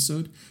Litecoin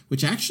episode,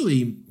 which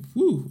actually,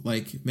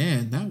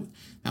 man,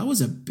 that was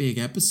a big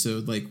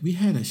episode. Like, we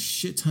had a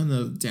shit ton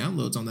of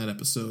downloads on that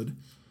episode.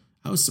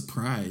 I was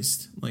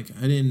surprised. Like,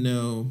 I didn't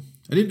know.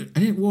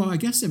 Well, I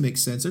guess it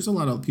makes sense. There's a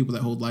lot of people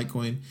that hold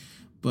Litecoin,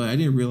 but I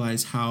didn't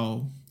realize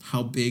how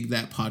big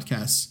that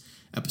podcast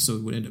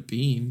episode would end up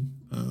being.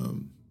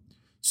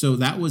 So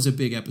that was a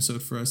big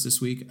episode for us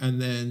this week.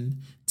 And then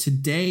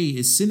today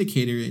is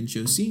Cindicator, and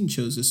Josine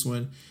chose this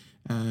one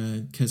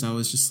because I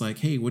was just like,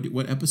 hey,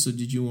 what episode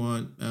did you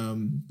want?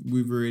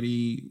 We've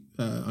already,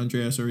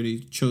 Andreas already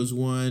chose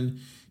one.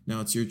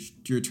 Now it's your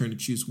turn to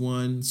choose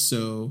one.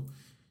 So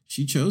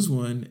she chose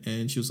one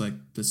and she was like,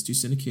 let's do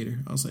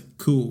Cindicator. I was like,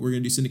 cool, we're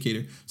going to do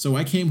Cindicator. So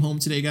I came home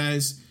today,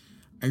 guys.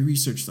 I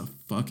researched the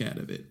fuck out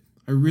of it.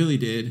 I really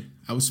did.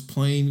 I was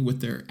playing with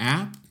their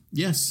app.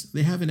 Yes,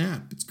 they have an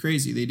app. It's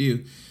crazy. They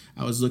do.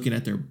 I was looking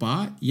at their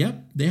bot.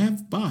 Yep, they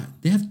have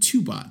bot. They have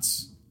 2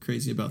 bots.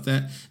 Crazy about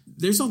that.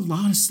 There's a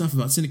lot of stuff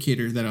about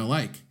Cindicator that I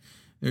like.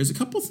 There's a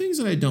couple things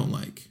that I don't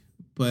like,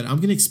 but I'm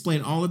going to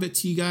explain all of it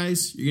to you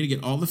guys. You're going to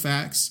get all the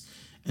facts,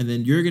 and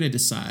then you're going to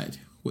decide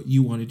what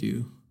you want to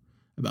do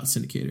about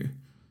Cindicator.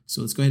 So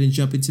let's go ahead and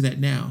jump into that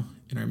now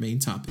in our main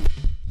topic.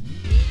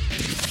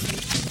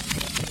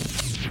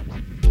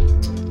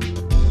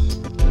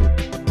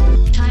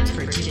 Time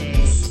for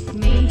today's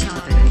main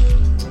topic.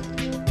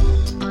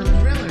 On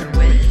Thriller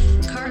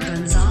with Car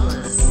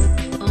Gonzalez.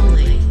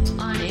 Only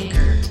on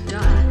Anchor.fm.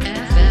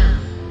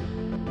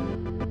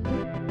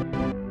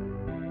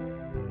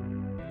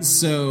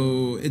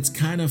 So it's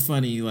kind of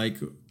funny. Like,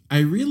 I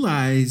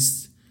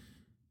realized,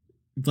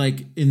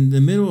 like, in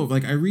the middle of,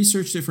 like, I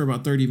researched it for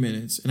about 30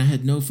 minutes and I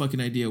had no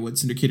fucking idea what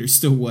Cindicator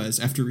still was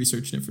after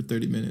researching it for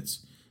 30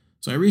 minutes.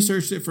 So I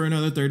researched it for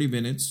another 30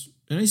 minutes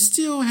and I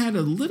still had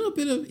a little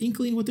bit of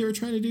inkling what they were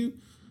trying to do,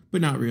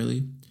 but not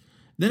really.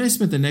 Then I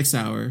spent the next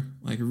hour,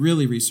 like,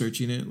 really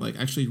researching it, like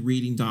actually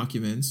reading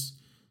documents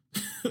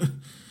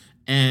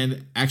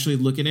and actually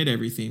looking at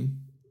everything,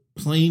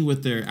 playing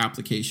with their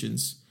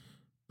applications,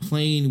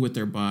 playing with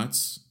their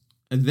bots.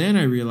 And then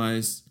I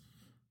realized,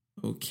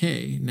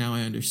 okay, now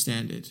I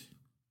understand it.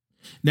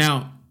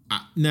 Now,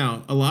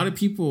 a lot of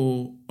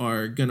people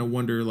are going to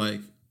wonder,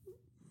 like,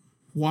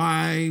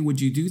 why would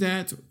you do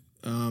that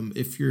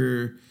if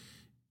you're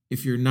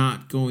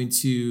not going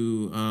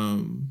to,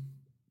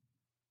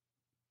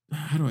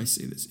 how do I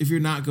say this? If you're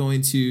not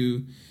going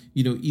to,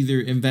 either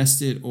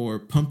invest it or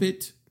pump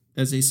it,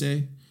 as they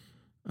say.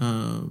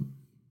 I'm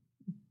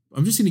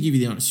just going to give you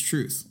the honest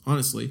truth,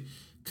 honestly,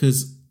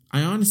 because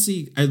I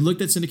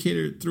looked at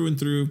Cindicator through and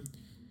through.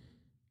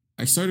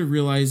 I started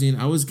realizing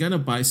I was going to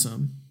buy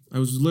some. I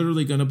was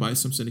literally going to buy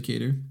some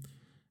Cindicator.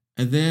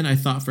 And then I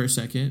thought for a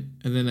second,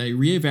 and then I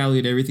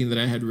reevaluated everything that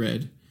I had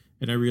read,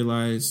 and I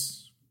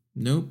realized,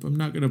 nope, I'm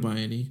not going to buy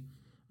any.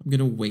 I'm going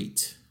to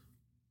wait.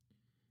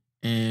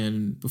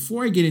 And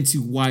before I get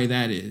into why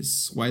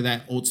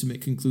that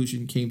ultimate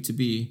conclusion came to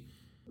be,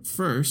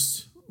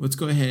 first, let's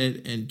go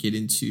ahead and get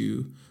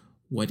into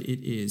what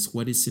it is.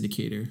 What is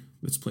Cindicator?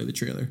 Let's play the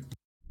trailer.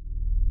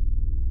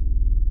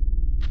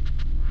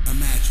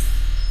 Imagine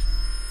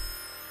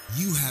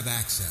you have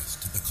access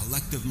to the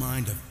collective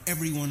mind of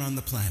everyone on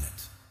the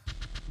planet.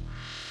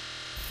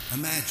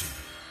 Imagine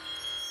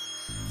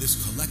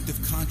this collective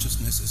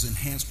consciousness is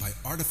enhanced by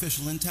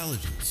artificial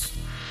intelligence.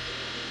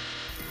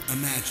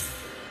 Imagine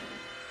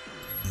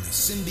the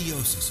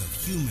symbiosis of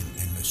human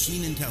and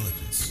machine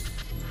intelligence.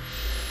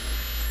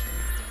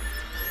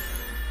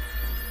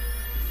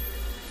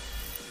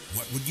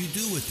 What would you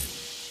do with it?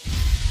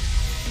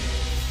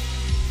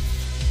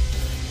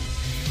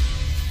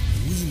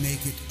 We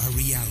make it a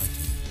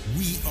reality.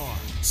 We are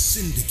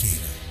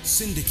Cindicator.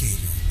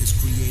 Cindicator is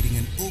creating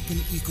an open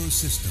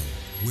ecosystem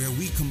where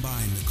we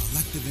combine the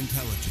collective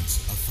intelligence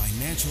of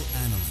financial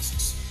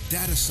analysts,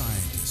 data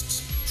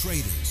scientists,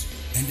 traders,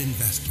 and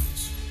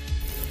investors.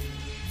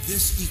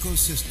 This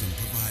ecosystem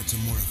provides a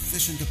more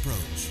efficient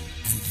approach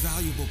and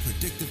valuable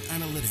predictive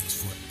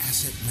analytics for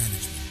asset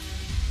management,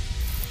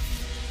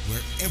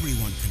 where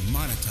everyone can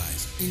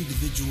monetize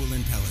individual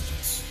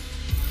intelligence.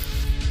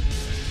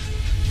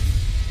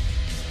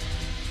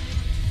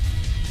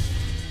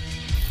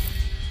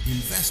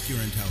 Invest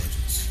your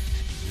intelligence.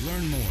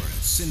 Learn more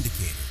at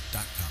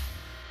Cindicator.com.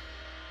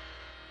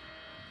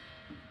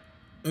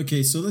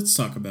 Okay, so let's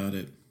talk about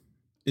it.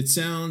 It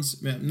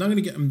sounds. Man, I'm not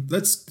gonna get.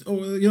 Let's.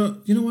 Oh,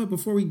 you know what?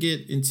 Before we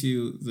get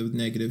into the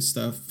negative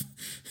stuff,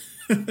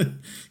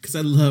 because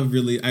I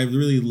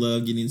really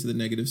love getting into the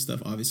negative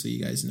stuff. Obviously,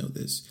 you guys know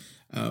this.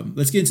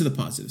 Let's get into the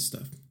positive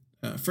stuff.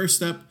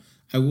 First up,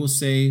 I will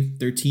say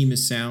their team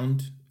is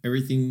sound.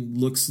 Everything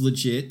looks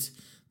legit.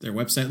 Their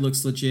website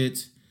looks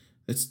legit.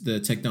 That's the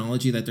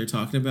technology that they're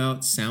talking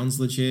about sounds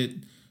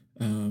legit.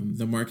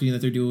 The marketing that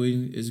they're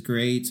doing is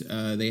great.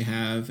 They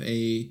have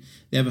a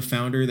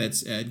founder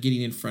that's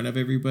getting in front of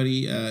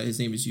everybody. His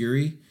name is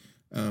Yuri.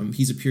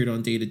 He's appeared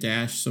on Data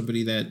Dash,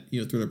 somebody that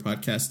through their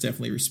podcast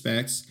definitely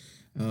respects.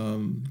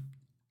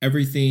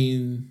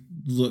 Everything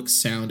looks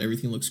sound.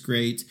 Everything looks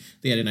great.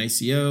 They had an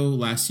ICO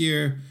last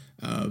year.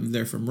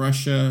 They're from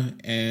Russia,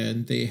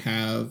 and they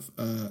have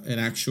an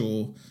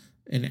actual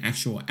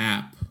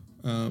app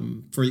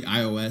for the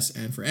iOS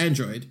and for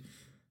Android.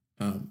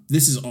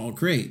 This is all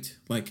great.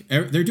 Like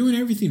they're doing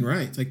everything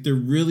right. Like they're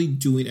really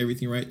doing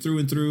everything right through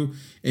and through.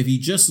 If you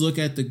just look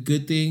at the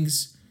good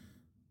things,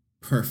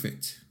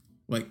 perfect.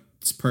 Like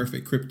it's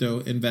perfect.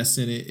 Crypto, invest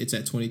in it. It's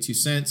at 22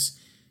 cents.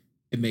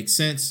 It makes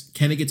sense.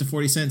 Can it get to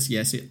 40 cents?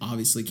 Yes, it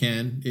obviously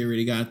can. It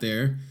already got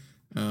there.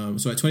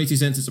 So at 22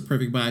 cents, it's a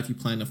perfect buy if you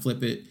plan to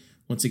flip it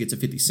once it gets to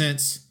 50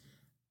 cents.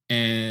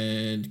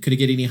 And could it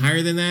get any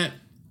higher than that?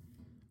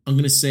 I'm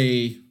going to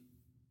say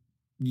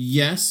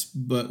yes,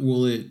 but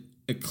will it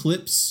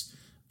eclipse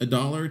 $1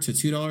 to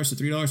 $2 to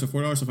 $3 to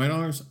 $4 to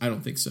 $5? I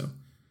don't think so. And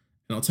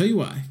I'll tell you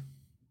why.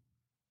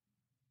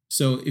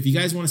 So if you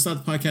guys want to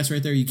stop the podcast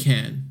right there, you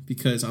can,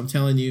 because I'm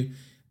telling you,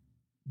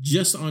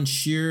 just on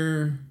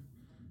sheer,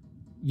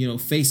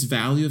 face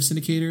value of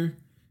Cindicator,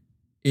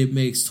 it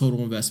makes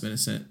total investment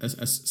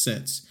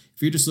sense.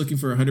 If you're just looking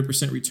for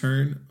 100%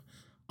 return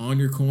on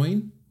your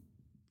coin,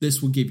 this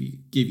will give you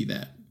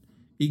that.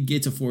 It can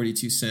get to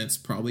 42 cents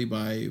probably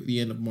by the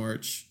end of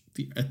March,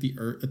 at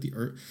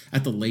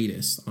the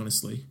latest,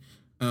 honestly.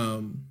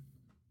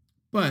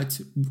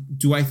 But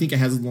do I think it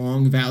has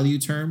long value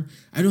term?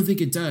 I don't think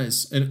it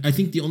does, and I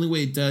think the only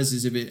way it does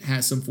is if it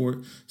has some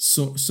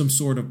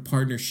sort of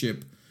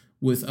partnership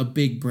with a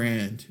big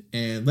brand.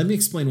 And let me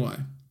explain why.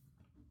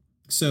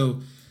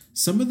 So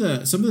some of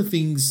the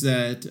things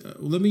that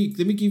let me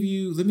give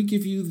you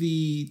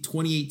the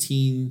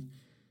 2018.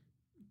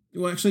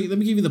 Well, actually, let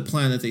me give you the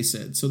plan that they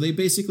said. So they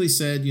basically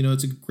said,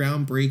 it's a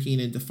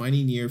groundbreaking and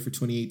defining year for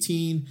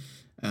 2018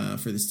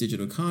 for this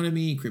digital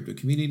economy, crypto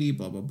community,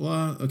 blah, blah,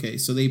 blah. Okay,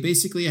 so they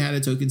basically had a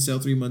token sale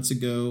 3 months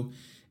ago.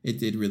 It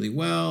did really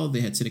well.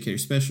 They had Cindicator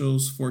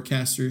specials,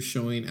 forecasters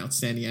showing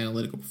outstanding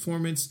analytical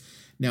performance,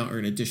 now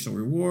earn additional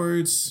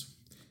rewards.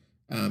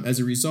 As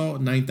a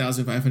result,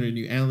 9,500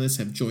 new analysts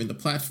have joined the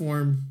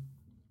platform.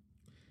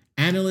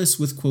 Analysts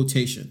with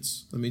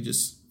quotations. Let me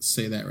just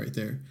say that right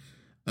there.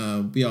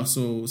 We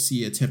also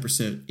see a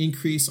 10%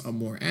 increase on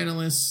more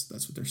analysts.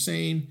 That's what they're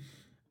saying.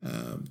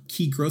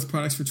 Key growth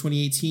products for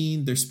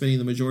 2018. They're spending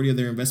the majority of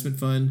their investment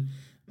fund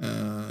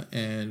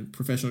and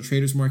professional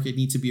traders market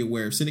need to be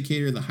aware of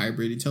Cindicator, the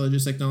hybrid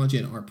intelligence technology,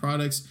 and our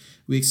products.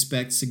 We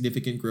expect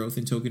significant growth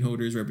in token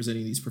holders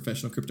representing these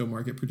professional crypto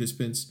market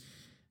participants.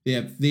 They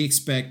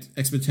expect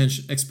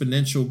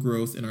exponential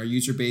growth in our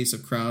user base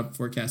of crowd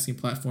forecasting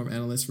platform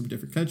analysts from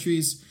different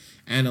countries.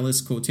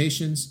 Analyst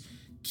quotations.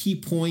 Key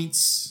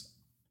points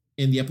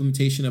in the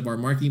implementation of our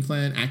marketing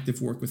plan: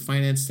 active work with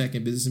finance, tech,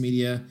 and business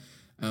media,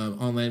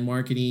 online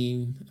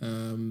marketing.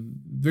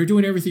 They're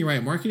doing everything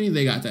right. Marketing,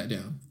 they got that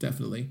down,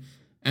 definitely.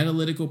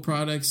 Analytical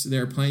products,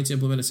 they're planning to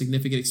implement a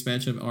significant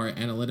expansion of our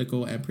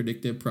analytical and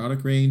predictive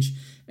product range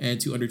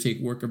and to undertake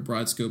work of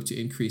broad scope to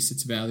increase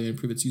its value and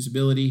improve its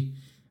usability.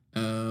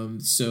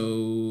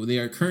 So they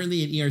are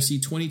currently an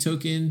ERC20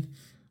 token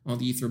on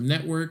the Ethereum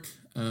network.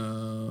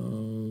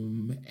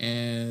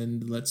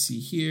 And let's see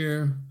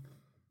here.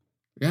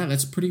 Yeah,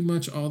 that's pretty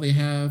much all they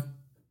have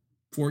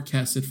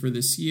forecasted for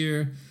this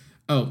year.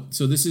 Oh,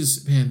 so this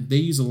is, man, they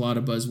use a lot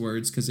of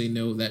buzzwords because they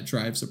know that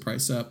drives the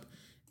price up.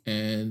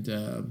 And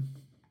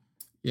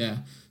yeah,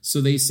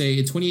 so they say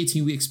in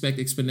 2018, we expect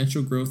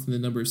exponential growth in the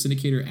number of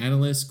Cindicator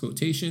analysts,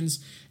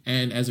 quotations,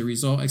 and as a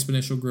result,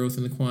 exponential growth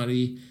in the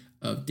quantity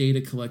of data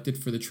collected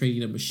for the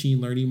training of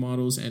machine learning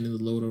models and in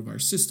the load of our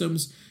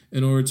systems.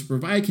 In order to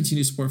provide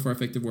continued support for our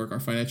effective work, our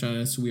financial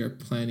analysts, we are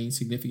planning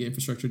significant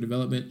infrastructure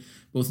development,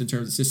 both in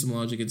terms of system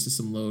logic and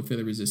system load,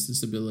 failure resistance,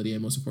 stability,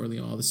 and most importantly,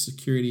 all the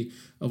security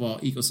of all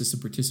ecosystem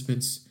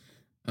participants.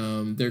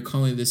 They're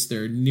calling this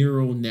their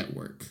neural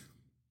network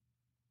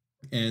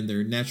and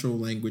their natural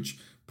language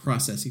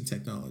processing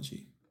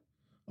technology.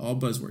 All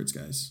buzzwords,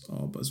 guys.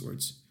 All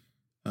buzzwords.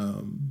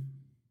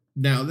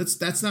 Now,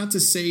 that's not to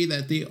say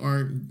that they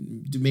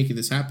aren't making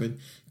this happen,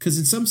 because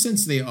in some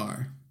sense they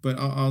are, but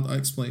I'll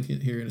explain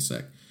here in a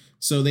sec.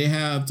 So they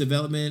have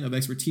development of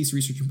expertise,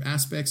 research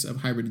aspects of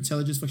hybrid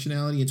intelligence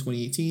functionality in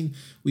 2018.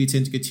 We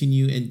intend to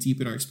continue and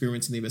deepen our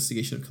experiments in the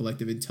investigation of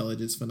collective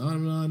intelligence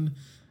phenomenon,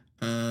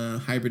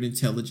 hybrid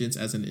intelligence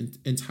as an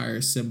entire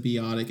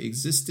symbiotic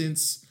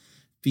existence,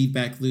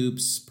 feedback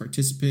loops,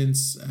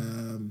 participants,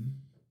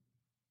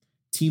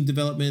 team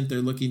development,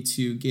 they're looking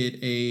to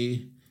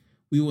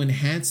we will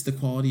enhance the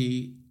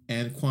quality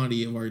and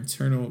quantity of our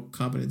internal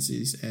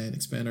competencies and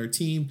expand our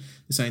team.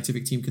 The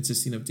scientific team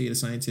consisting of data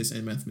scientists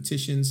and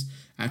mathematicians.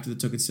 After the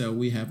token sale,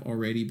 we have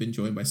already been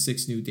joined by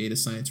 6 new data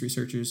science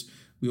researchers.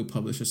 We will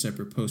publish a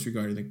separate post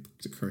regarding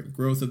the current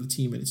growth of the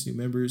team and its new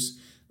members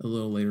a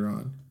little later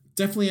on.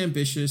 Definitely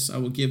ambitious. I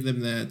will give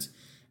them that.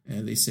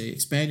 And they say,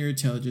 expand your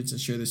intelligence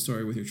and share the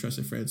story with your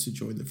trusted friends to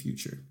join the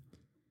future.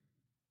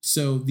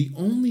 So the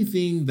only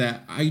thing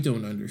that I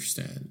don't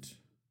understand,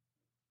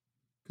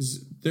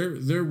 because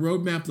their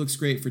roadmap looks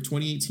great. For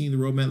 2018, the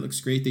roadmap looks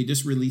great. They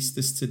just released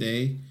this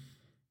today.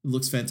 It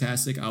looks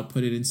fantastic. I'll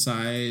put it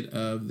inside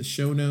of the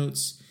show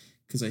notes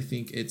because I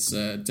think it's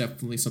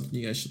definitely something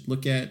you guys should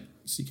look at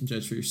so you can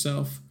judge for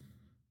yourself.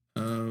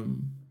 The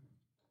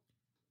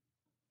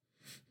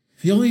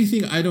only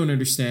thing I don't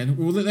understand,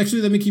 well,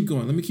 actually, let me keep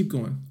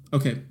going.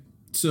 Okay,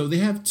 so they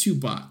have 2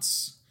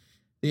 bots.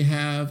 They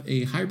have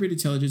a hybrid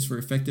intelligence for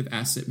effective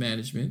asset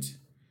management.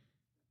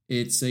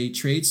 It's a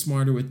trade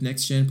smarter with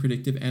next-gen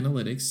predictive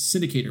analytics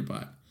Cindicator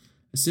bot.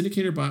 A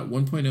Cindicator bot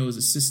 1.0 is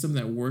a system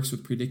that works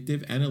with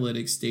predictive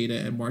analytics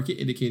data and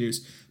market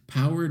indicators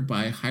powered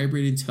by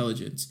hybrid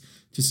intelligence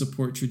to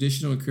support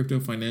traditional and crypto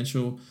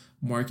financial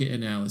market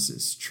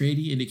analysis,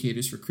 trading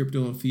indicators for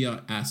crypto and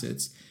fiat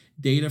assets,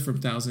 data from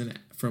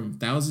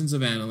thousands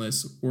of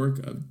analysts, work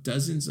of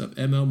dozens of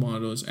ML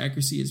models.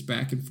 Accuracy is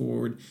back and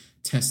forward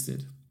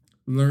tested.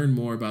 Learn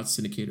more about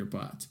Cindicator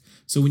bot.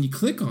 So when you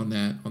click on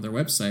that on their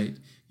website,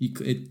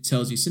 it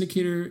tells you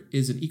Cindicator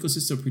is an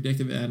ecosystem of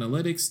predictive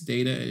analytics,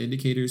 data, and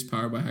indicators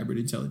powered by hybrid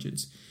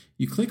intelligence.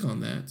 You click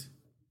on that,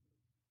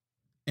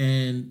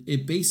 and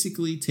it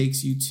basically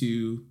takes you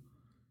to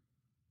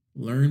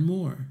learn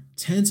more.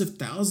 Tens of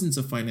thousands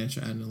of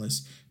financial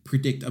analysts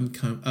predict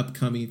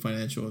upcoming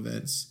financial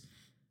events.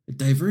 A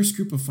diverse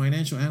group of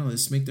financial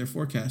analysts make their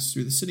forecasts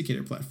through the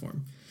Cindicator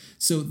platform.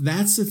 So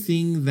that's the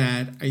thing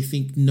that I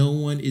think no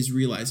one is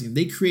realizing.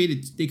 They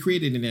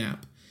created an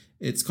app.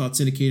 It's called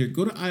Cindicator.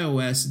 Go to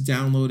iOS,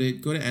 download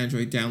it. Go to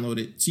Android, download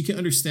it. So you can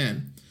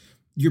understand.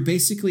 You're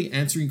basically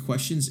answering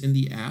questions in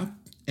the app.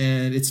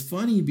 And it's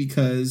funny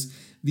because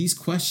these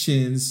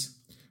questions,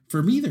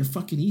 for me, they're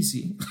fucking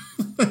easy.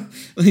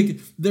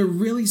 Like, they're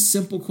really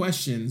simple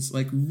questions.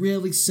 Like,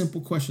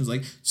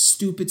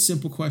 stupid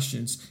simple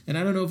questions. And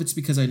I don't know if it's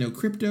because I know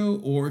crypto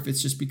or if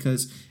it's just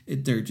because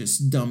they're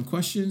just dumb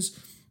questions.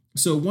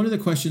 So one of the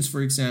questions,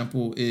 for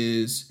example,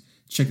 is,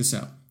 check this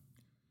out.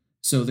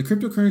 So the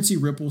cryptocurrency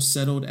Ripple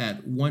settled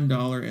at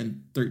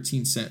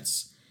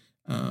 $1.13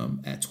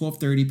 at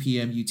 12:30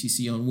 p.m.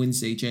 UTC on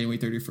Wednesday, January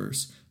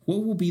 31st.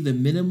 What will be the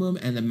minimum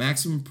and the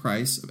maximum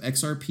price of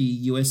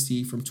XRP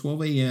USD from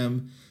 12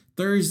 a.m.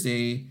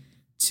 Thursday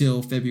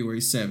till February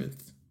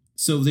 7th?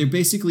 So they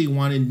basically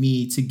wanted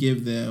me to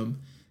give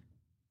them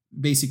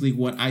basically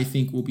what I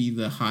think will be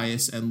the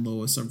highest and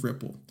lowest of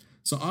Ripple.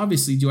 So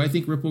obviously, do I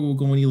think Ripple will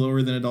go any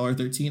lower than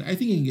 $1.13? I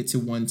think it can get to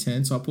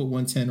 110. So I'll put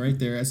 110 right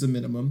there as the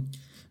minimum.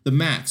 The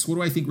max, what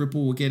do I think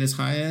Ripple will get as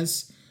high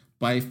as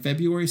by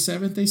February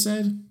 7th, they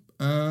said?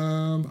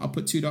 I'll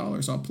put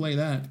 $2. I'll play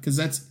that because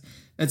that's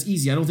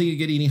easy. I don't think it'll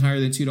get any higher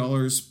than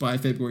 $2 by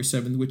February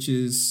 7th, which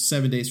is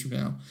 7 days from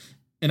now.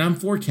 And I'm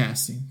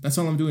forecasting. That's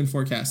all I'm doing,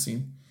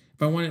 forecasting.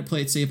 If I wanted to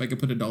play it safe, I could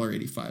put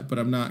 $1.85, but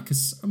I'm not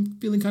because I'm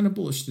feeling kind of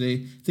bullish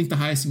today. I think the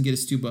highest I can get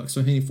is $2.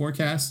 So I'm hitting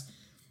forecast,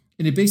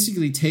 and it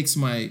basically takes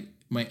my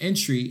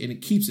entry and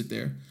it keeps it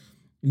there.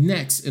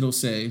 Next, it'll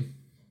say,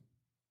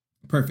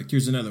 perfect,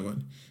 here's another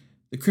one.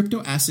 The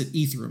crypto asset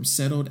Ethereum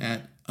settled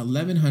at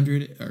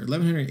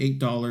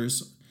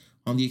 $1,108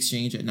 on the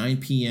exchange at 9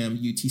 p.m.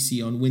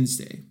 UTC on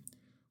Wednesday.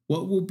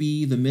 What will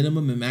be the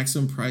minimum and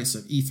maximum price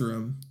of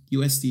Ethereum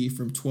USD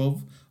from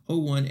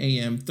 12:01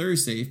 a.m.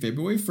 Thursday,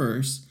 February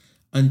 1st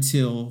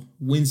until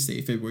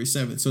Wednesday, February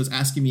 7th? So it's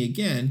asking me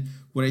again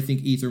what I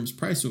think Ethereum's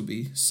price will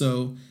be.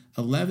 So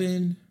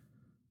 11,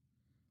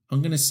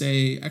 I'm going to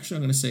say 10.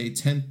 I'm going to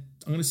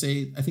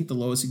say I think the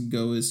lowest it can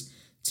go is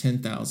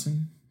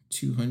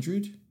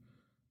 10,200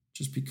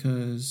 just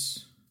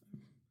because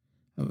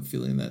I have a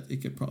feeling that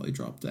it could probably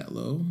drop that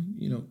low,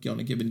 on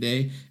a given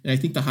day. And I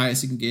think the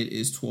highest it can get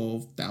is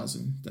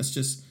 12,000. That's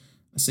just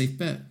a safe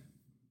bet.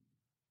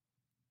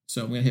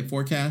 So I'm going to hit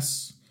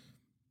forecasts.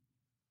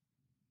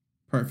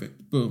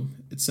 Perfect.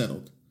 Boom. It's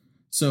settled.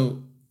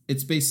 So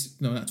it's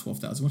not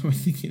 12,000. What am I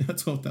thinking? Not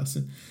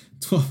 12,000.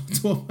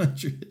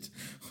 1,200.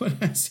 What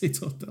did I say?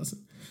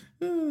 12,000.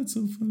 Oh, that's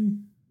so funny.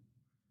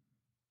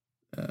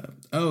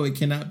 It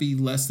cannot be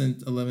less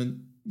than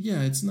 11.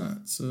 Yeah, it's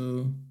not.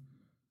 So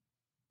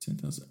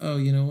 10,000. Oh,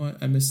 you know what?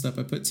 I messed up.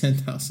 I put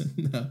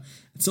 10,000. No,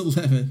 it's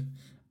 11.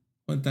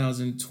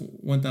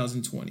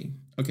 1,020.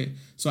 Okay,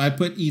 so I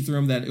put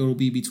Ethereum that it will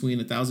be between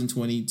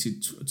 1,020 to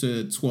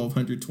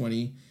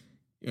 1,220.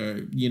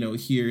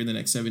 Here in the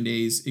next 7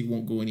 days, it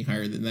won't go any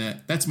higher than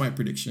that. That's my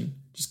prediction.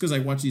 Just because I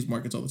watch these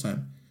markets all the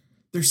time.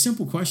 They're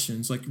simple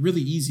questions, like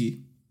really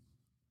easy.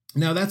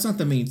 Now, that's not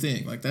the main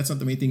thing. That's not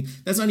the main thing.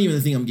 That's not even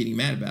the thing I'm getting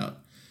mad about.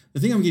 The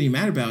thing I'm getting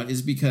mad about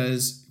is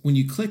because when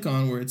you click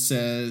on where it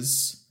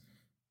says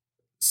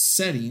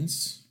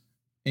settings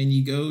and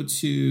you go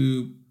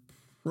to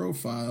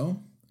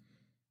profile,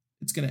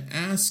 it's going to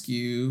ask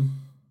you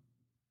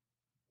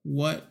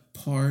what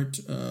part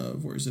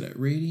of, where is it at,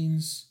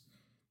 ratings?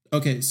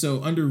 Okay,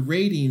 so under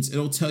ratings,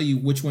 it'll tell you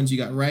which ones you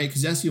got right,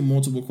 because it asks you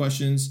multiple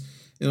questions.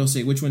 It'll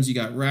say which ones you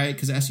got right,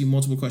 because it asks you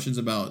multiple questions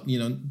about,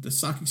 the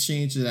stock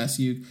exchange. It asks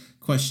you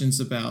questions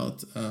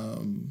about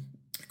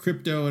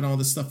crypto and all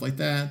this stuff like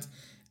that.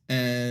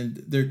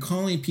 And they're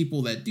calling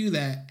people that do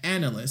that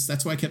analysts.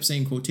 That's why I kept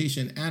saying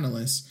quotation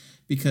analysts,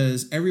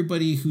 because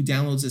everybody who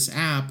downloads this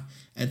app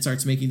and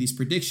starts making these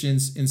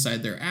predictions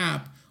inside their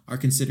app are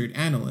considered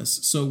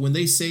analysts. So when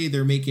they say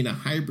they're making a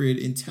hybrid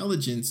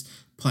intelligence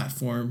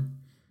platform,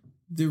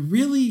 they're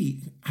really,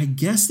 I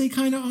guess they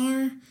kind of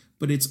are,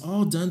 but it's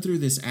all done through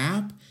this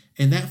app.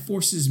 And that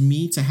forces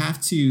me to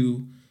have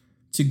to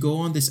go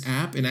on this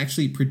app and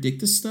actually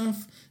predict this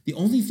stuff. The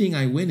only thing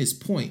I win is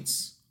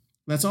points.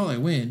 That's all I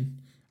win.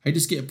 I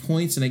just get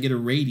points and I get a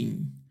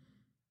rating.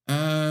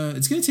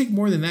 It's going to take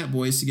more than that,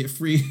 boys, to get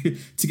free,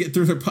 to get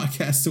through their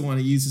podcast to want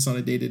to use this on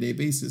a day-to-day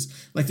basis.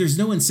 Like, there's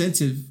no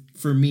incentive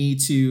for me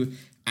to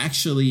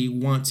actually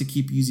want to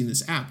keep using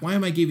this app. Why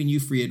am I giving you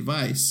free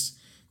advice?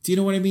 Do you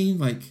know what I mean?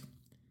 Like,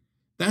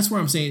 that's where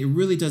I'm saying it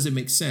really doesn't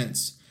make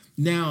sense.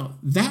 Now,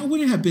 that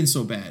wouldn't have been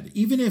so bad.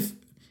 Even if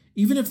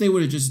they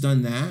would have just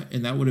done that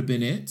and that would have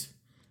been it.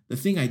 The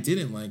thing I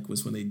didn't like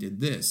was when they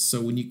did this.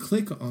 So when you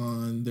click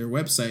on their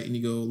website and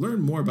you go learn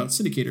more about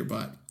Cindicator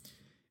bot,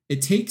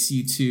 it takes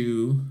you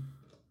to,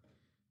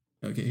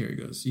 okay, here it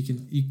goes.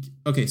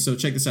 Okay, so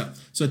check this out.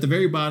 So at the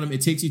very bottom, it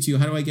takes you to,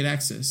 how do I get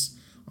access?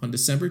 On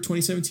December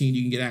 2017,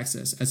 you can get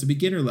access. As a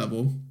beginner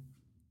level,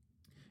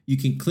 you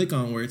can click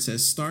on where it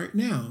says start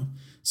now.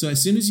 So as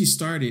soon as you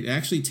start it, it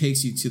actually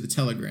takes you to the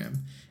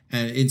Telegram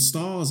and it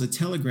installs a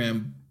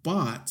Telegram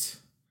bot.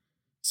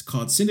 It's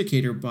called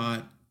Cindicator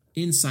bot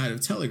inside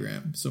of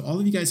Telegram. So all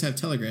of you guys have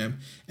Telegram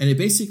and it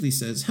basically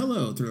says,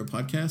 hello, through a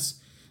podcast.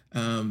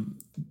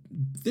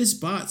 This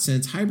bot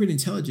sends hybrid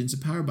intelligence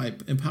empowered by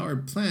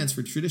empowered plans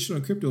for traditional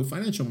crypto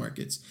financial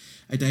markets.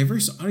 A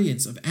diverse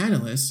audience of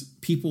analysts,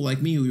 people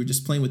like me who are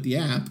just playing with the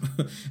app,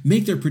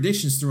 make their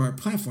predictions through our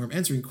platform,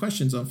 answering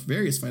questions on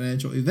various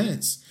financial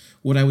events.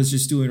 What I was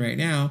just doing right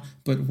now,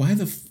 but why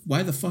the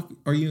fuck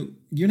are you're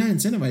not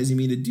incentivizing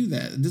me to do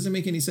that? It doesn't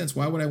make any sense.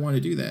 Why would I want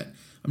to do that?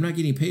 I'm not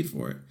getting paid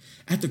for it.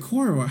 At the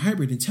core of our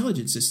hybrid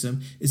intelligence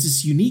system is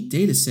this unique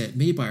data set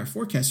made by our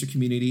forecaster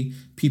community,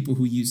 people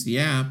who use the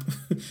app,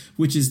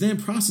 which is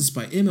then processed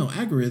by ML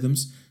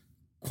algorithms,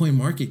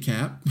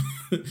 CoinMarketCap,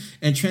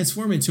 and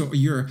transform into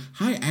your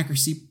high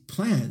accuracy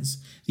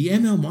plans. The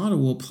ML model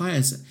will apply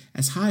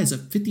as high as a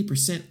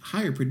 50%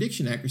 higher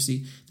prediction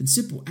accuracy than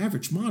simple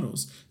average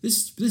models.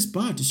 This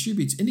bot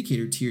distributes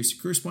indicator tiers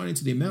corresponding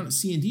to the amount of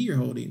CND you're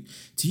holding.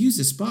 To use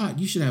this bot,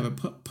 you should have a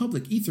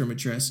public Ethereum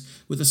address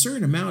with a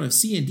certain amount of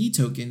CND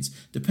tokens.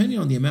 Depending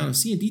on the amount of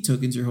CND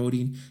tokens you're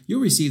holding,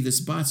 you'll receive this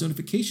bot's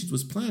notifications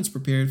with plans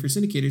prepared for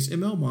Cindicator's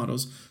ML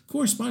models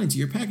corresponding to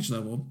your package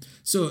level.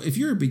 So if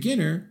you're a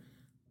beginner,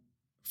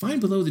 find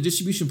below the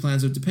distribution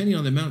plans of depending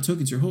on the amount of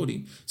tokens you're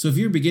holding. So if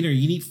you're a beginner,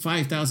 you need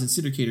 5,000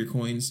 Cindicator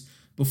coins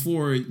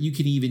before you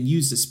can even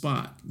use the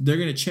spot. They're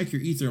going to check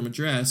your Ethereum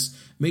address,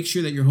 make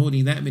sure that you're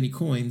holding that many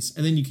coins,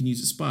 and then you can use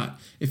the spot.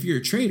 If you're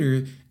a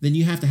trader, then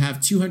you have to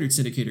have 200,000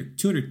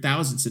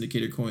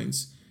 Cindicator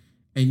coins.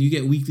 And you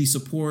get weekly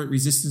support,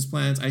 resistance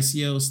plans,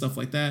 ICO, stuff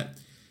like that.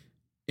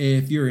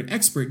 If you're an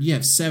expert, you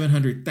have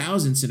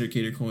 700,000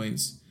 Cindicator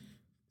coins.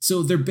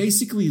 So they're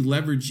basically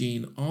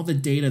leveraging all the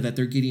data that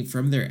they're getting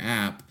from their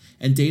app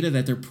and data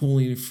that they're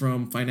pulling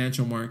from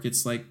financial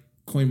markets like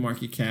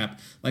CoinMarketCap,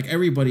 like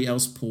everybody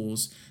else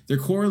pulls. They're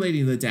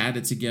correlating the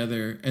data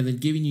together and then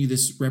giving you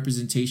this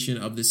representation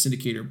of the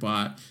Cindicator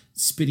bot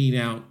spitting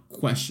out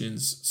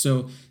questions.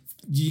 So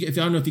if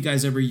I don't know if you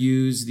guys ever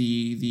use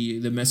the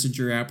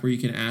Messenger app where you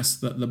can ask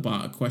the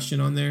bot a question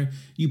on there,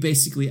 you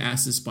basically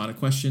ask this bot a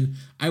question.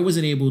 I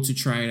wasn't able to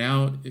try it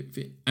out.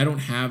 I don't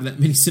have that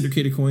many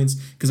Cindicator coins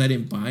because I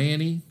didn't buy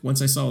any once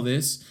I saw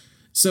this.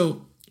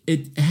 So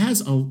it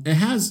has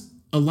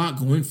a lot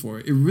going for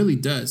it. It really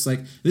does. Like,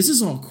 this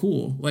is all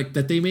cool. Like,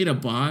 that they made a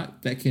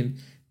bot that can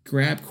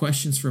grab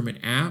questions from an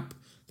app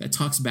that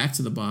talks back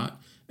to the bot.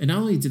 And not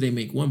only did they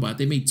make one bot,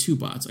 they made two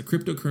bots. A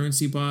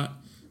cryptocurrency bot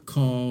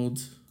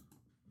called...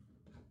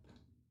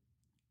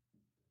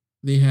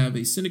 They have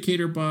a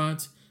Cindicator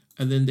bot,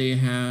 and then they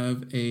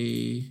have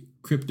a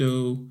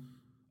crypto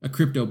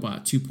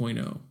bot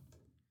 2.0.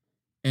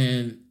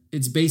 And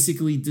it's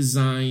basically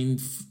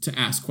designed to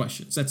ask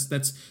questions.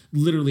 That's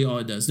literally all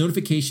it does.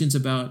 Notifications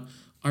about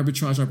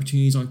arbitrage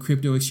opportunities on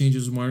crypto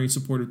exchanges, monitoring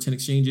support of 10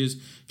 exchanges,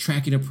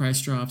 tracking of price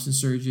drops and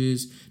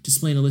surges,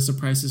 displaying a list of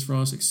prices for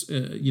all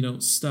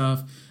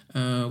stuff.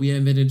 We have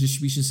invented a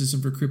distribution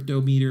system for crypto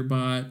meter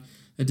bot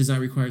that does not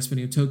require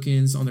spending of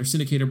tokens. On their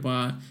Cindicator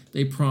bot,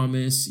 they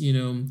promise,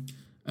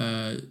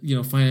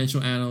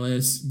 financial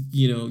analysts,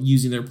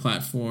 using their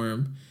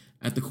platform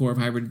at the core of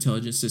hybrid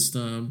intelligence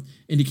system,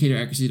 indicator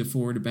accuracy to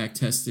forward to back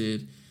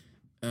tested.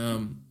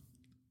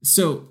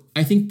 So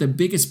I think the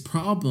biggest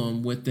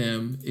problem with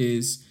them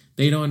is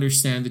They don't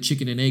understand the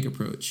chicken and egg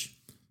approach.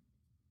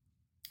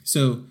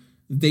 So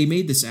they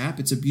made this app.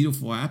 It's a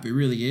beautiful app. It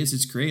really is.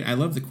 It's great. I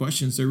love the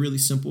questions. They're really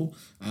simple.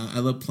 I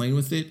love playing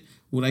with it.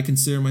 Would I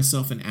consider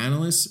myself an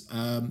analyst?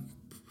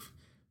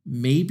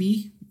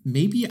 Maybe,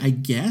 I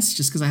guess,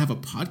 just because I have a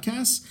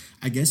podcast,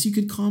 I guess you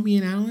could call me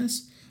an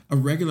analyst. A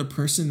regular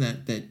person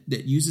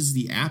that uses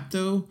the app,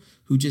 though,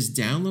 who just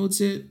downloads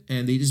it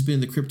and they just been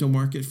in the crypto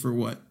market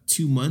for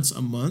 2 months,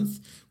 a month,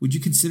 would you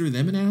consider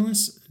them an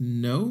analyst?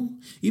 No.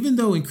 Even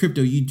though in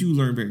crypto you do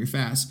learn very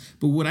fast,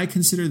 but would I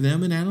consider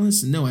them an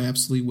analyst? No, I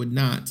absolutely would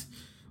not.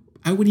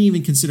 I wouldn't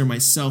even consider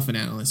myself an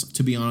analyst,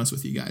 to be honest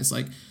with you guys.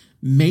 Like,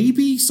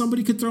 maybe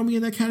somebody could throw me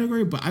in that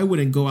category, but I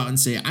wouldn't go out and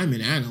say I'm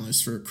an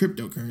analyst for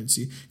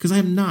cryptocurrency, because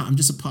I'm not. I'm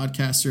just a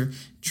podcaster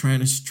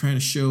trying to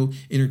show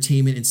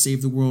entertainment and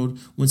save the world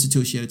one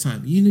Satoshi at a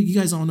time. You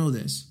guys all know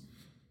this.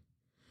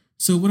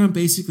 So what I'm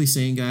basically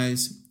saying,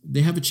 guys,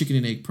 they have a chicken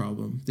and egg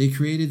problem. They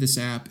created this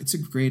app. It's a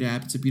great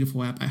app. It's a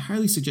beautiful app. I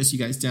highly suggest you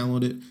guys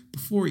download it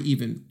before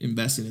even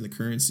investing in the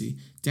currency.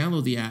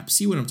 Download the app.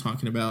 See what I'm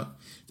talking about.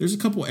 There's a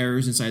couple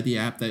errors inside the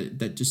app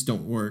that just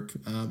don't work.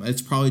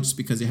 It's probably just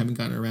because they haven't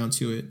gotten around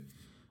to it.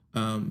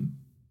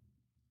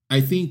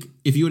 I think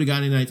if you would have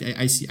gotten an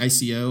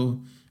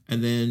ICO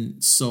and then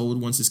sold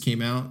once this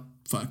came out,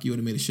 you would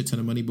have made a shit ton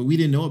of money. But we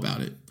didn't know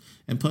about it.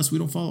 And plus, we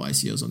don't follow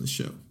ICOs on the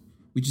show.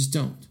 We just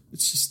don't.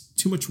 It's just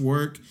too much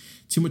work,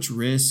 too much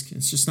risk.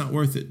 It's just not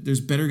worth it.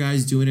 There's better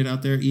guys doing it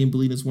out there. Ian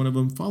Bellina is one of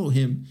them. Follow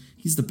him.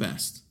 He's the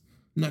best.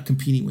 I'm not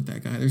competing with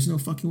that guy. There's no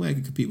fucking way I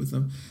could compete with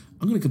him.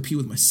 I'm going to compete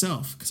with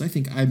myself because I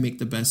think I make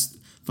the best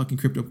fucking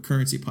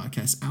cryptocurrency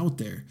podcast out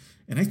there.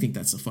 And I think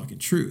that's the fucking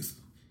truth.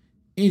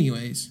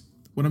 Anyways,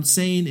 what I'm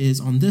saying is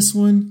on this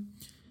one,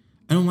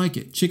 I don't like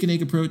it. Chicken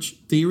egg approach.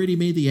 They already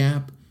made the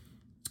app.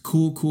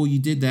 Cool. You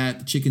did that.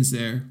 The chicken's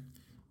there.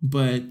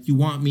 But you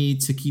want me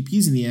to keep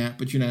using the app,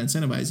 but you're not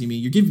incentivizing me.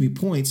 You're giving me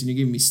points and you're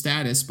giving me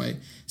status by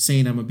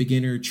saying I'm a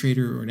beginner,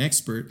 trader, or an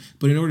expert.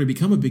 But in order to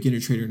become a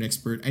beginner, trader, and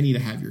expert, I need to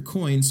have your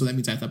coin. So that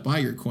means I have to buy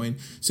your coin.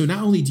 So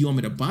not only do you want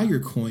me to buy your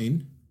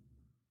coin,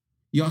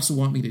 you also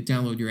want me to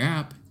download your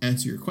app,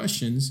 answer your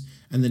questions,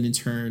 and then in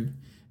turn,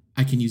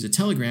 I can use a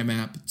Telegram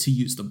app to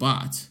use the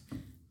bot.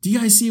 Do you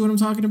guys see what I'm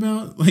talking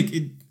about? Like,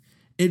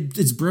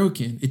 it's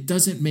broken. It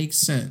doesn't make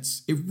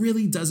sense. It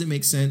really doesn't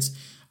make sense.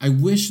 I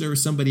wish there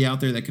was somebody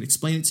out there that could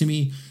explain it to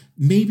me.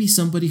 Maybe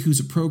somebody who's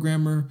a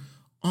programmer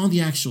on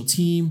the actual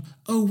team.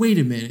 Oh, wait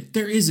a minute.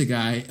 There is a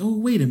guy. Oh,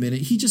 wait a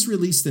minute. He just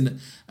released a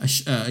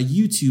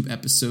YouTube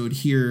episode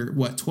here,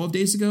 12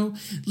 days ago?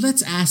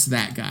 Let's ask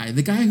that guy,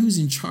 the guy who's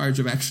in charge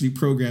of actually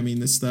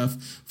programming this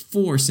stuff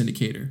for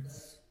Cindicator.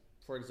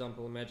 For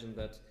example, imagine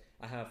that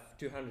I have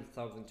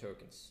 200,000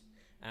 tokens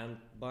and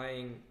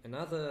buying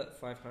another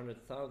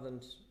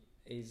 500,000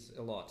 is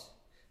a lot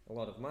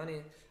of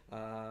money.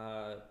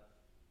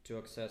 To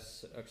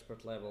access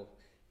expert level.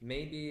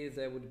 Maybe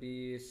there would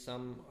be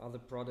some other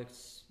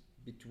products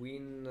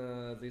between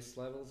these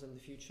levels in the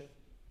future?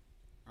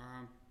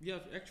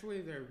 Yes,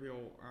 actually there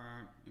will.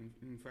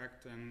 In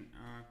fact, and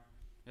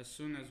as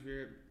soon as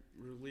we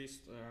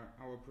released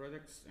our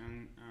products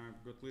and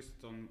got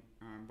listed on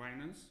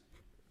Binance,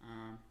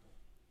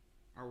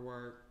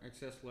 our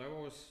access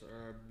levels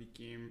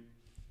became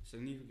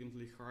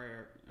significantly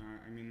higher,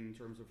 in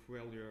terms of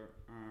value,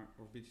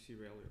 of BTC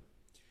value.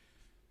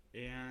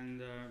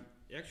 And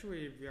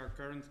actually we are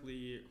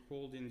currently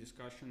holding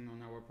discussion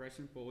on our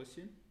pricing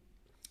policy,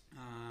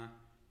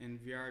 and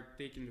we are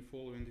taking the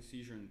following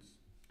decisions.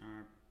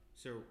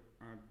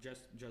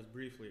 Just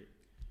briefly,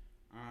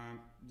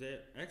 the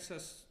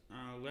access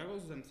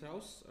levels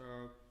themselves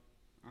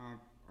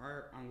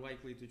are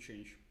unlikely to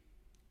change.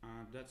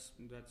 That's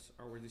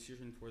our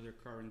decision for the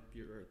current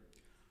period,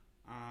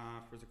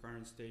 for the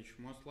current stage.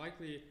 Most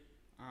likely,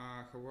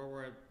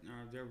 however,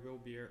 there will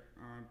be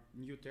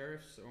new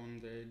tariffs on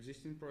the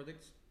existing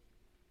products,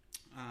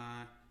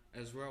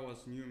 as well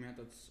as new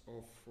methods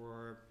of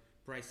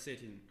price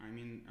setting.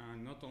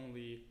 Not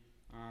only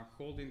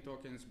holding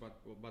tokens,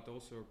 but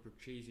also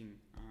purchasing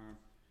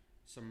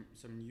some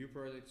new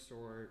products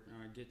or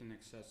getting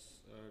access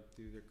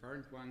to the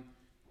current one.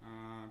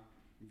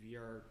 We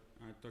are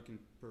talking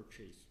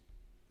purchase.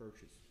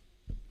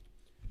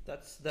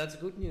 That's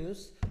good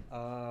news.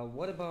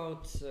 What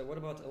about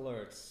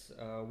alerts?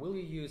 Will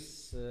you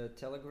use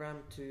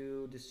Telegram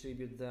to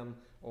distribute them,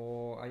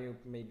 or are you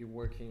maybe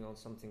working on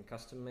something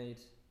custom made?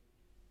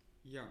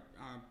 Yeah.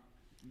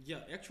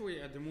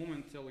 Actually, at the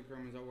moment,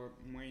 Telegram is our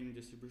main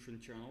distribution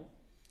channel,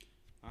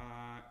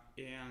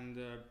 and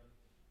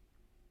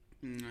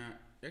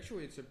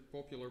actually, it's a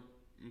popular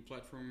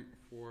platform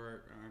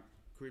for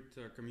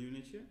crypto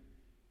community.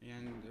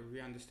 And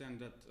we understand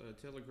that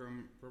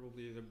Telegram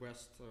probably the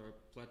best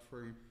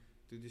platform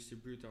to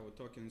distribute our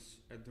tokens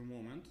at the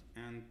moment,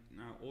 and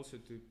also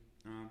to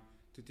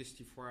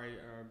testify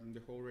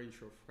the whole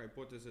range of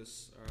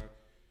hypotheses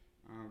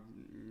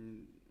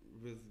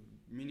with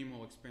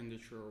minimal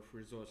expenditure of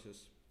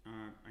resources.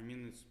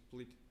 It's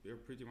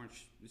pretty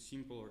much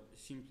simpler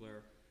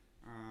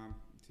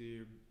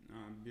to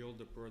build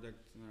a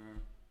product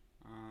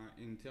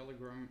in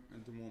Telegram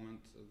at the moment,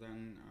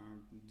 then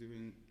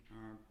doing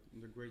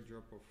the great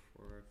job of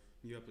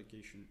new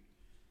application.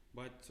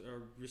 But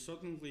we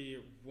certainly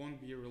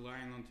won't be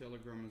relying on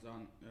Telegram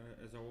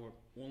as our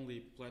only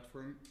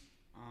platform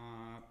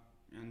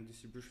and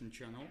distribution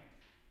channel.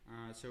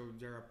 So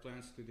there are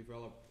plans to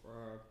develop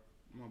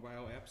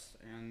mobile apps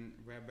and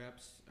web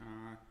apps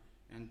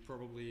and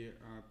probably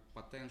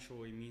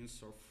potentially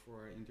means of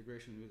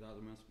integration with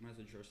other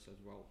messengers as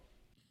well.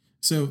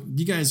 So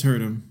you guys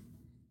heard him.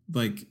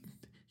 Like,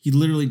 he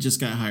literally just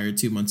got hired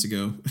 2 months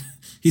ago.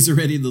 He's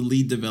already the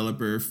lead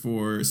developer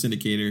for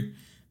Cindicator.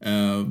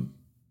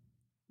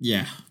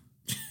 Yeah.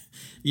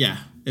 Yeah.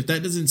 If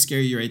that doesn't scare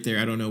you right there,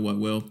 I don't know what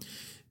will.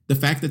 The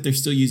fact that they're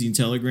still using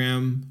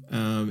Telegram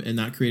and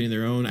not creating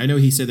their own. I know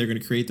he said they're going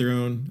to create their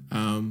own.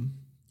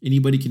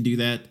 Anybody can do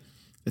that.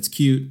 That's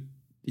cute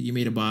that you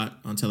made a bot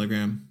on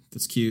Telegram.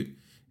 That's cute.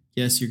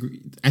 Yes,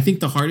 I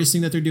think the hardest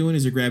thing that they're doing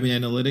is they're grabbing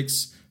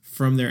analytics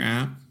from their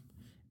app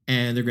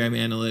and they're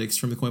grabbing analytics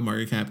from the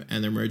CoinMarketCap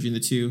and they're merging the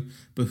two.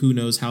 But who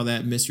knows how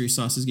that mystery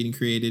sauce is getting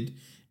created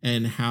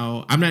and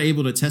how I'm not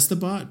able to test the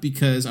bot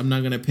because I'm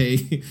not going to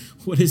pay,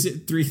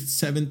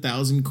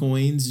 7,000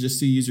 coins just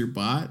to use your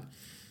bot?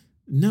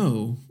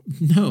 No.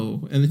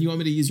 And then you want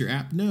me to use your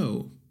app?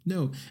 No.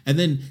 And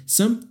then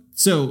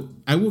so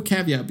I will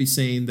caveat by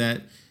saying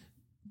that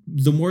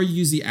the more you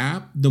use the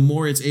app, the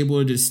more it's able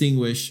to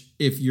distinguish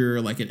if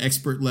you're like an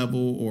expert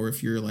level or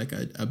if you're like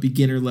a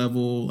beginner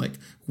level, like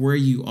where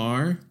you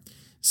are.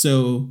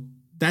 So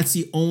that's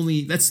the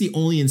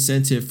only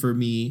incentive for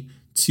me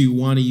to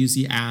want to use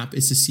the app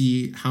is to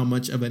see how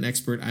much of an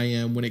expert I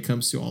am when it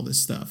comes to all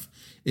this stuff,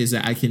 is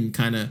that I can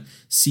kind of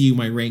see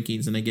my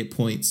rankings and I get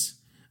points.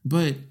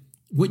 But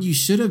what you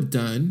should have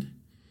done,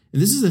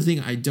 and this is the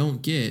thing I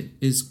don't get,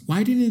 is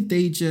why don't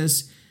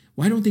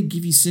they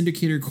give you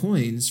Cindicator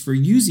coins for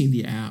using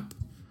the app?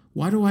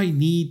 Why do I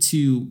need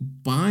to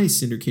buy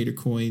Cindicator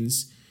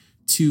coins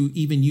to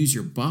even use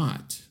your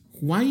bot?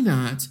 Why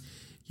not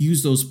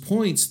use those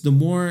points? The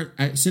more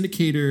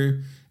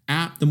Cindicator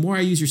app, the more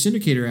I use your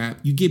Cindicator app,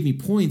 you give me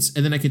points,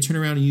 and then I can turn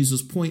around and use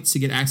those points to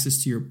get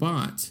access to your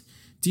bot.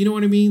 Do you know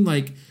what I mean?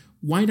 Like,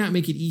 why not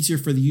make it easier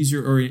for the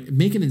user, or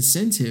make an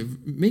incentive,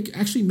 make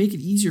it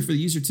easier for the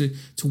user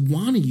to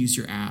want to use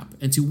your app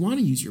and to want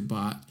to use your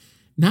bot,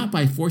 not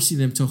by forcing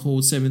them to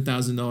hold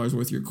 $7,000 worth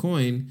of your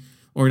coin,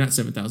 or not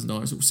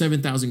 $7,000,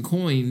 7,000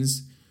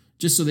 coins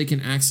just so they can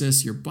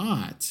access your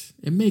bot.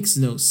 It makes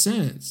no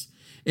sense.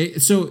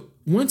 So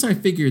once I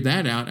figured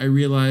that out, I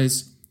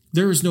realized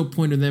there was no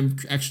point in them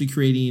actually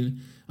creating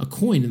a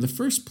coin in the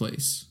first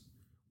place.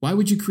 Why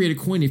would you create a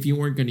coin if you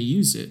weren't going to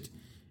use it?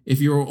 If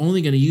you're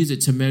only going to use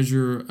it to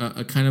measure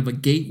a kind of a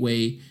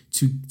gateway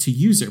to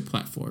use their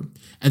platform.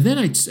 And then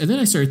I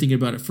started thinking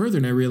about it further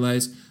and I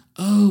realized,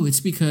 oh, it's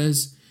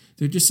because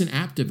they're just an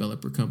app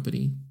developer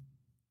company.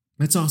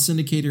 That's all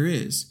Cindicator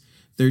is.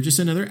 They're just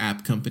another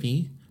app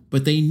company,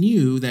 but they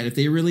knew that if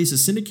they release a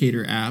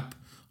Cindicator app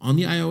on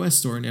the iOS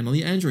store and on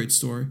the Android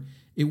store,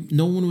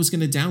 no one was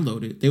going to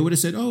download it. They would have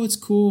said, oh, it's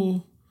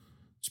cool.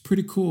 It's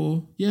pretty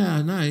cool.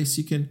 Yeah, nice.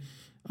 You can,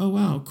 oh,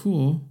 wow,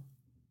 cool.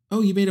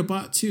 Oh, you made a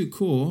bot too.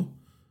 Cool.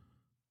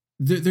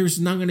 There's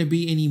not going to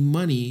be any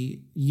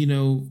money,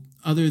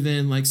 other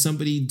than like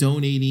somebody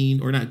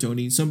donating or not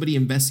donating, somebody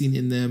investing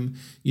in them,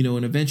 in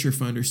a venture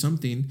fund or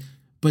something.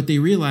 But they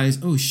realize,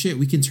 oh shit,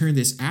 we can turn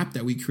this app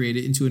that we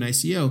created into an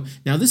ICO.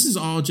 Now, this is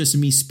all just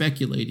me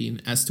speculating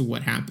as to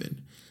what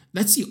happened.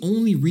 That's the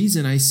only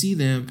reason I see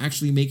them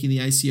actually making the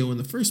ICO in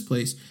the first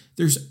place.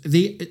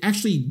 They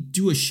actually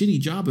do a shitty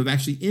job of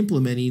actually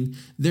implementing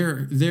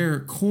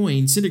their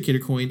coin, Cindicator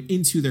coin,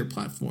 into their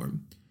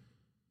platform.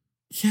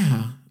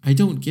 Yeah, I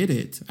don't get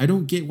it. I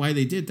don't get why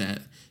they did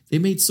that. They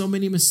made so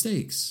many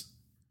mistakes.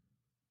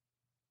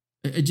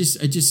 It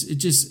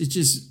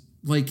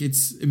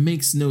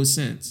makes no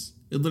sense.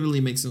 It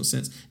literally makes no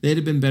sense. They'd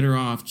have been better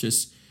off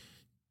just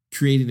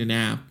creating an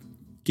app,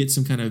 get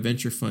some kind of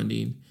venture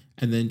funding,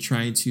 and then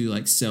trying to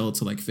like sell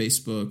to like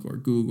Facebook or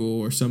Google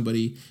or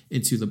somebody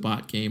into the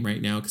bot game right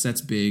now, because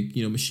that's big,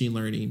 machine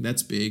learning,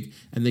 that's big,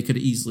 and they could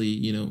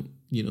easily,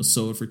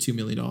 sold for $2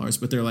 million.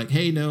 But they're like,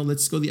 hey, no,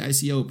 let's go the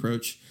ICO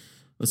approach.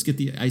 Let's get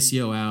the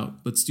ICO out.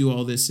 Let's do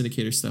all this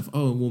Cindicator stuff.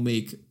 Oh, and we'll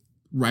make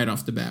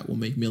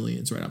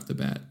millions right off the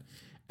bat.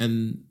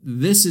 And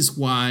this is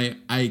why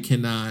I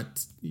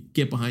cannot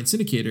get behind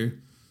Cindicator.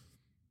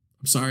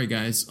 I'm sorry,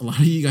 guys. A lot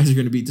of you guys are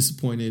going to be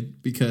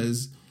disappointed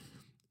because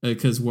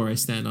where I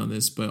stand on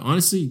this. But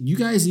honestly, you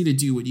guys need to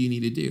do what you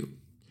need to do.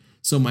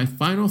 So my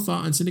final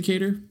thought on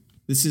Cindicator,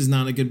 this is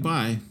not a good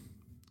buy.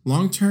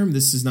 Long term,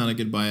 this is not a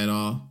good buy at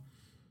all.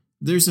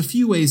 There's a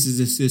few ways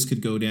this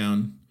could go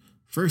down.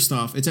 First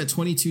off, it's at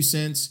 22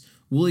 cents.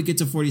 Will it get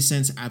to 40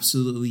 cents?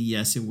 Absolutely,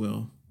 yes, it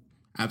will.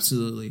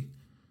 Absolutely.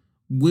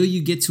 Will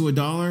you get to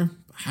 $1?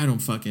 I don't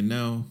fucking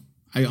know.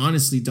 I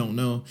honestly don't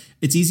know.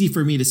 It's easy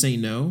for me to say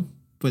no,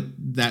 but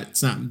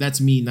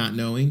that's me not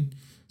knowing.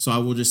 So I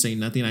will just say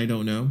nothing. I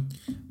don't know.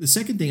 The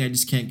second thing I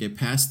just can't get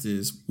past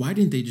is, why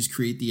didn't they just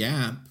create the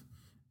app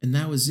and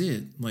that was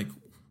it? Like,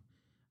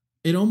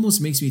 it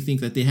almost makes me think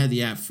that they had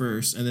the app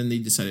first and then they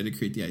decided to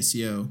create the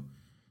ICO.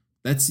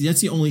 That's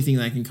the only thing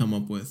that I can come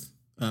up with.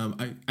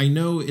 I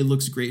know it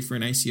looks great for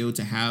an ICO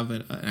to have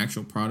an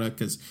actual product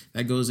because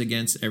that goes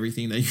against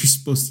everything that you're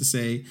supposed to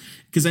say.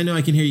 Because I know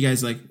I can hear you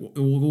guys like,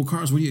 well,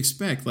 Carlos, what do you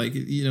expect? Like,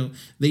 you know,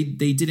 they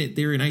didn't,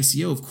 they're an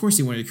ICO. Of course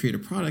they wanted to create a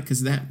product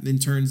because that in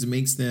turn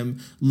makes them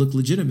look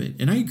legitimate.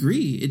 And I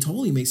agree. It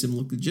totally makes them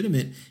look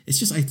legitimate. It's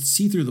just I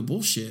see through the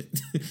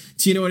bullshit.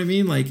 Do you know what I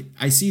mean? Like,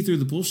 I see through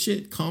the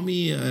bullshit. Call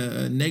me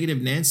a negative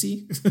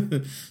Nancy.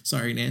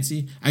 Sorry,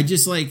 Nancy. I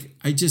just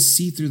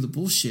see through the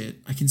bullshit.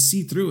 I can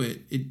see through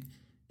it.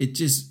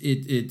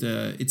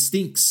 It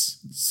stinks.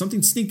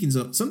 Something's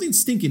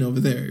stinking over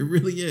there. It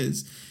really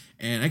is.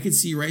 And I can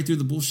see right through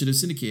the bullshit of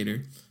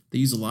Cindicator. They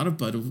use a lot of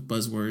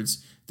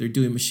buzzwords. They're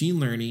doing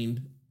machine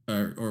learning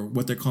or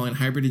what they're calling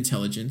hybrid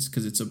intelligence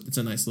because it's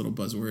a nice little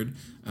buzzword.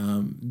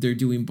 They're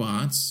doing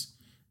bots.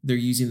 They're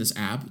using this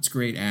app. It's a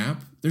great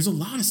app. There's a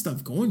lot of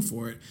stuff going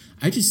for it.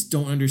 I just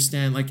don't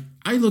understand. Like,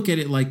 I look at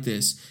it like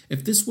this.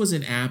 If this was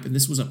an app and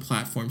this was a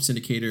platform,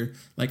 Cindicator,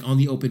 like on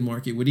the open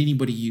market, would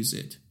anybody use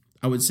it?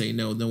 I would say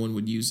no one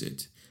would use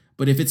it.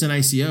 But if it's an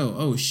ICO,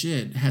 oh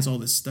shit, it has all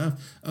this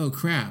stuff. Oh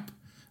crap.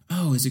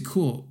 Oh, is it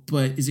cool?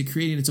 But is it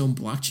creating its own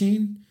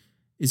blockchain?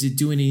 Is it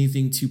doing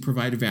anything to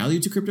provide value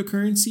to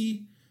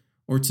cryptocurrency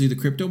or to the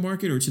crypto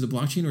market or to the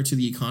blockchain or to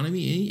the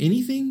economy?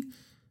 Anything?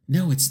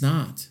 No, it's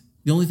not.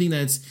 The only thing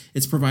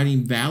it's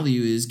providing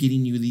value is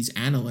getting you these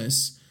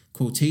analysts,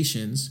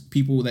 quotations,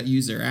 people that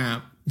use their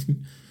app,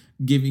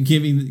 giving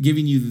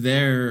you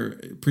their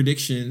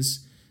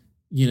predictions.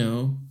 You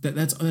know,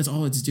 that's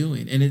all it's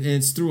doing. And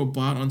it's through a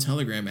bot on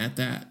Telegram at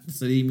that.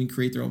 So they even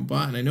create their own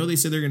bot. And I know they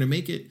said they're going to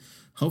make it.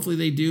 Hopefully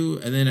they do.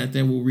 And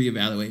then we'll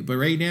reevaluate. But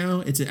right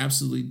now, it's an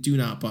absolutely do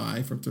not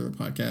buy from Thriller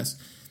Podcast.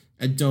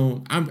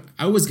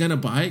 I was going to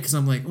buy it because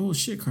I'm like, oh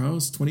shit,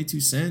 Carlos,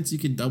 22 cents. You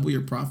could double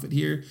your profit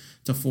here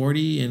to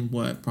 40 in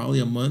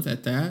probably a month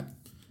at that.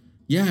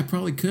 Yeah, I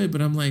probably could.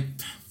 But I'm like,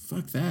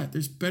 fuck that.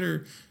 There's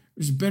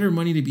better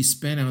money to be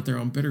spent out there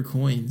on better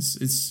coins.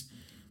 It's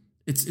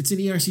an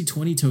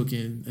ERC20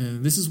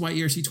 token. This is why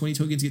ERC20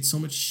 tokens get so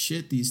much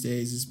shit these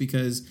days, is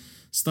because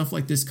stuff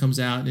like this comes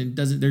out and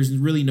there's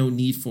really no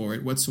need for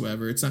it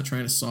whatsoever. It's not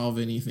trying to solve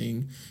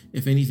anything.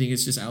 If anything,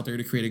 it's just out there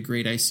to create a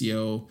great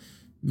ICO,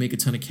 make a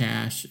ton of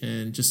cash,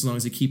 and just as long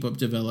as they keep up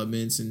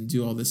developments and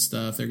do all this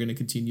stuff, they're going to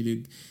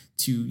continue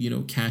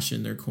to cash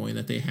in their coin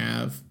that they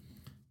have.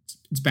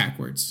 It's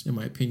backwards, in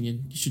my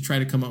opinion. You should try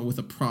to come up with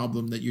a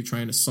problem that you're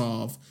trying to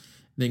solve,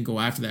 then go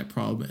after that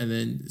problem, and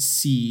then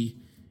see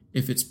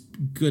if it's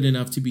good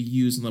enough to be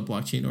used on the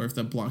blockchain, or if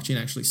the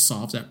blockchain actually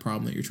solves that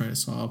problem that you're trying to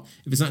solve.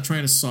 If it's not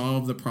trying to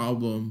solve the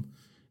problem,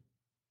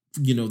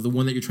 the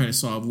one that you're trying to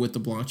solve with the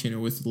blockchain or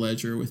with the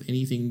ledger, with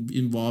anything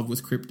involved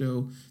with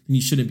crypto, then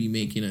you shouldn't be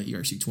making an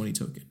ERC20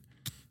 token.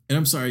 And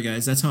I'm sorry,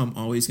 guys, that's how I'm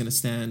always going to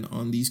stand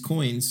on these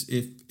coins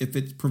if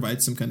it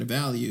provides some kind of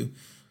value.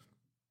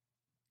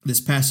 This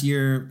past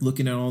year,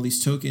 looking at all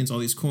these tokens, all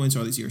these coins,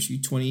 all these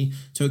ERC20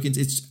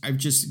 tokens, I've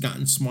just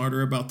gotten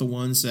smarter about the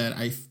ones that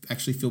I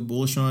actually feel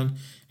bullish on.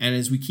 And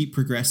as we keep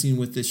progressing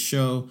with this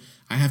show,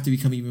 I have to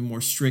become even more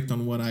strict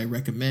on what I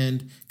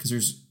recommend, because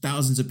there's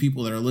thousands of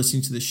people that are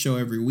listening to this show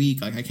every week.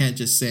 Like, I can't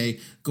just say,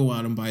 go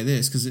out and buy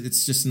this, because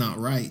it's just not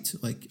right.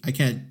 Like, I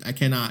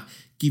cannot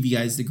give you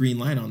guys the green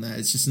light on that.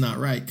 It's just not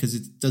right, because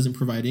it doesn't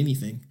provide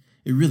anything.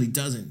 It really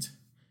doesn't.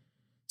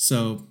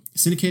 So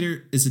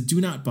Cindicator is a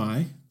do not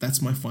buy.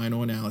 That's my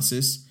final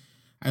analysis.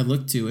 I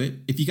looked to it.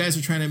 If you guys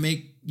are trying to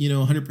make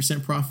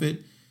 100%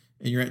 profit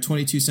and you're at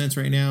 22 cents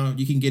right now,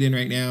 you can get in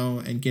right now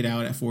and get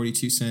out at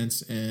 42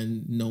 cents,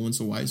 and no one's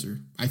the wiser.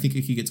 I think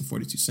it could get to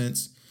 42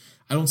 cents.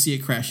 I don't see it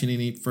crashing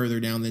any further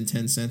down than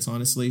 10 cents,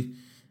 honestly.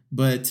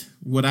 But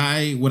would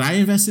I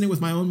invest in it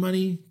with my own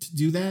money to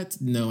do that?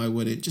 No, I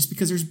wouldn't, just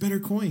because there's better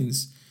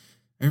coins.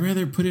 I'd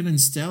rather put it in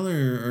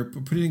Stellar or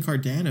put it in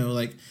Cardano,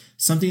 like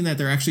something that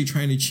they're actually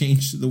trying to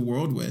change the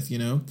world with,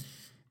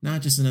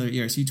 not just another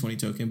ERC20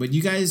 token. But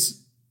you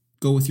guys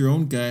go with your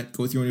own gut,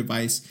 go with your own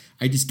advice.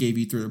 I just gave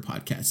you Thriller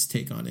Podcast's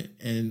take on it,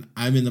 and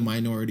I'm in the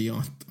minority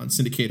on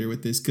Cindicator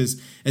with this,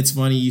 because it's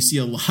funny. You see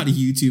a lot of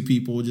YouTube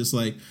people just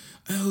like,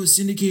 oh,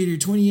 Cindicator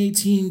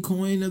 2018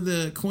 coin of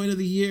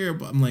the year.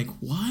 But I'm like,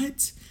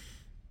 what?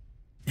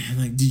 And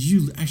like, did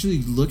you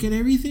actually look at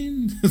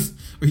everything,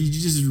 or you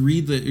just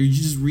read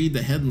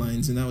the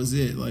headlines and that was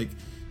it? Like,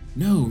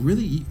 no,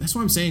 really. That's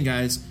what I'm saying,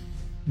 guys.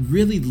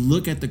 Really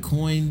look at the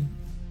coin.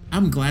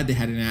 I'm glad they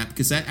had an app,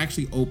 because that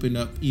actually opened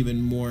up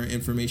even more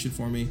information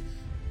for me.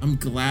 I'm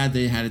glad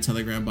they had a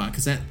Telegram bot,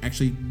 because that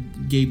actually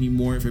gave me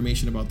more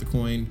information about the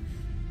coin,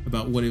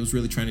 about what it was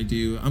really trying to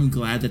do. I'm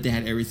glad that they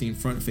had everything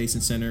front, face,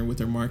 and center with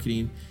their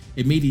marketing.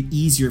 It made it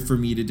easier for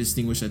me to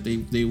distinguish that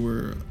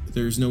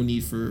there's no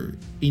need for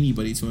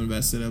anybody to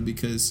invest in them,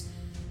 because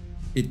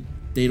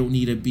they don't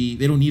need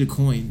a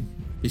coin.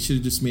 They should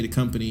have just made a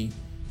company.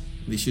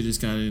 They should have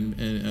just got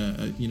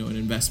an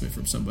investment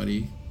from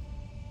somebody,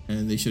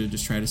 and they should have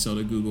just tried to sell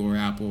to Google or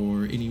Apple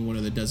or any one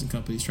of the dozen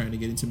companies trying to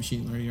get into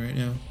machine learning right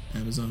now,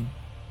 Amazon.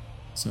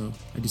 So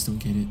I just don't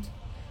get it.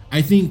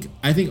 I think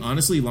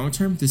honestly, long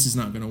term, this is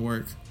not going to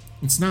work.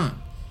 It's not.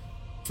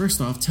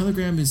 First off,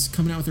 Telegram is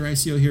coming out with their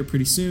ICO here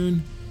pretty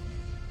soon.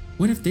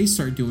 What if they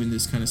start doing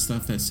this kind of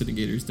stuff that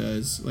Cindicator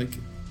does? Like,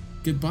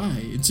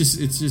 goodbye. It's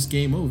just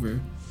game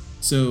over.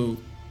 So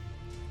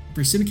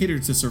for Cindicator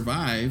to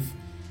survive,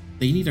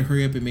 they need to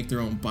hurry up and make their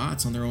own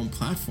bots on their own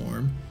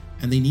platform,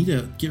 and they need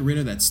to get rid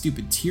of that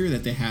stupid tier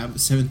that they have,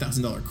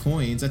 $7,000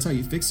 coins. That's how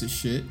you fix this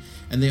shit.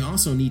 And they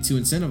also need to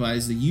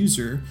incentivize the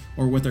user,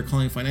 or what they're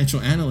calling financial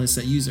analysts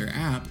that use their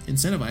app,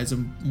 incentivize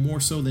them more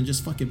so than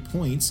just fucking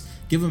points.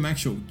 Give them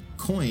actual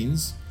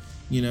coins,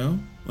 you know?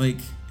 Like,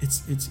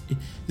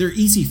 they're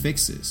easy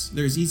fixes.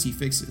 There's easy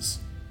fixes,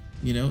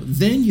 you know?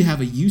 Then you have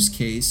a use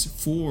case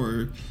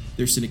for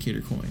their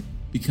Cindicator coin,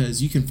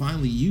 because you can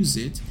finally use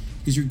it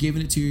because you're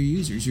giving it to your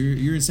users.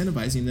 You're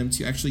incentivizing them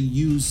to actually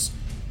use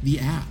the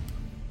app.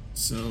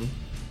 So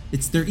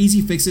they're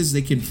easy fixes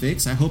they can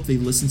fix. I hope they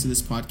listen to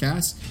this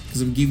podcast,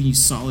 because I'm giving you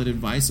solid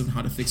advice on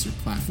how to fix your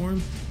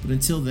platform. But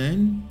until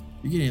then,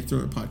 you're getting a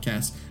Thriller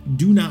podcast.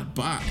 Do not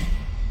buy.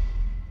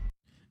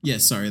 Yeah,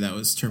 sorry, that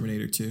was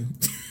Terminator 2.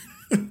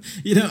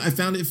 You know, I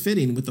found it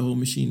fitting with the whole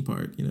machine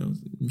part, you know,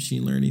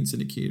 machine learning,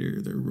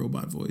 Cindicator, their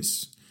robot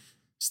voice,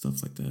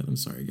 stuff like that. I'm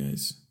sorry,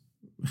 guys.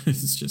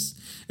 It's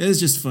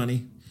just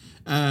funny.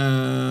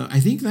 I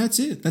think that's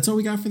it. That's all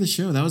we got for the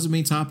show. That was the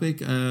main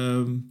topic.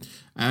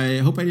 I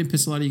hope I didn't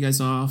piss a lot of you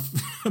guys off.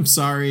 I'm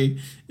sorry.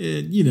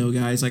 You know,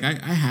 guys, like I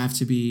have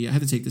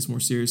to take this more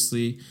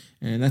seriously,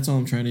 and that's all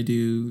I'm trying to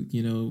do,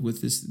 you know,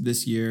 with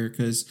this year,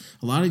 because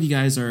a lot of you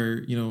guys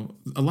are, you know,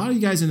 a lot of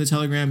you guys in the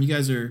Telegram, you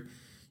guys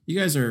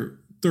are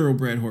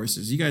thoroughbred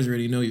horses. You guys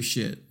already know your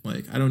shit.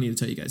 Like, I don't need to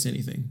tell you guys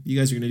anything. You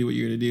guys are going to do what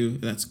you're going to do.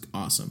 That's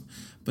awesome.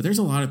 But there's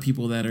a lot of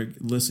people that are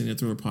listening to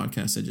Thriller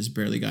podcasts that just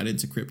barely got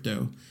into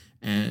crypto.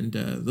 And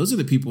those are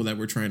the people that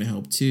we're trying to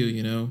help too,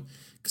 you know,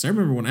 because I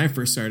remember when I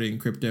first started in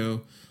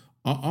crypto,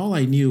 all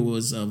I knew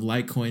was of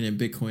Litecoin and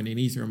Bitcoin and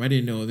Ethereum. I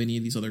didn't know of any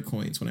of these other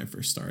coins when I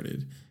first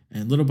started.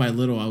 And little by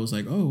little, I was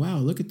like, oh, wow,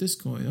 look at this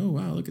coin. Oh,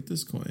 wow, look at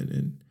this coin.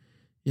 And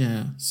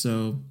yeah,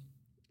 so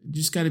you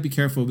just got to be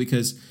careful,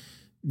 because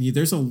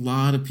there's a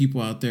lot of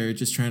people out there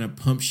just trying to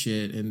pump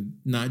shit and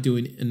not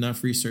doing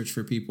enough research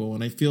for people.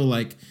 And I feel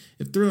like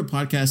if Thriller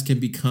Podcast can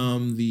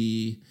become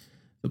the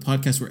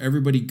podcast where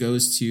everybody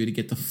goes to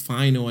get the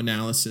final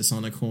analysis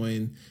on a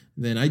coin,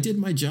 then I did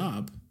my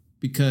job.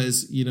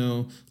 Because, you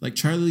know, like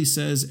Charlie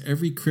says,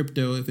 every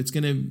crypto, if it's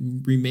going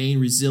to remain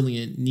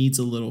resilient, needs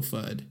a little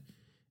FUD.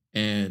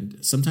 And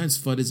sometimes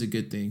FUD is a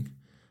good thing.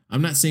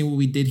 I'm not saying what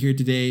we did here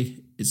today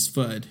is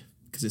FUD,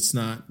 because it's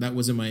not. That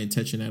wasn't my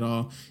intention at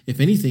all. If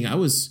anything, I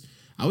was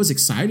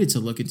excited to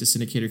look into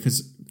Cindicator,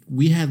 because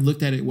we had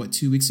looked at it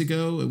 2 weeks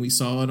ago, and we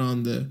saw it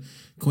on the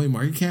Coin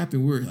Market Cap,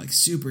 and we were like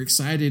super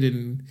excited.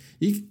 And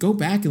you can go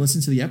back and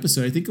listen to the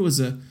episode. I think it was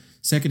a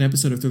second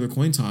episode of Thriller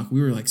Coin Talk.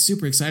 We were like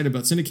super excited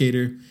about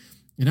Cindicator,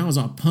 and I was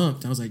all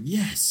pumped. I was like,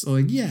 yes,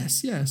 like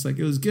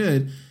it was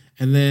good.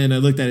 And then I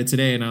looked at it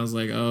today, and I was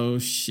like, oh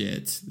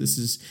shit, this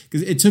is,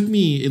 because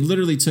it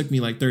literally took me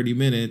like 30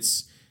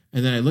 minutes.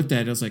 And then I looked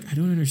at it, I was like, I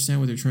don't understand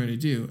what they're trying to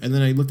do. And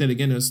then I looked at it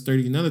again, it was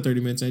another 30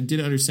 minutes. I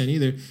didn't understand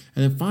either. And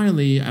then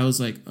finally I was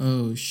like,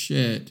 oh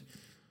shit.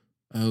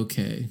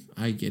 Okay,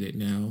 I get it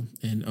now.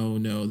 And oh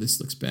no, this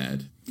looks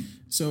bad.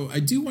 So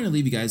I do want to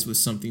leave you guys with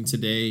something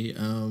today.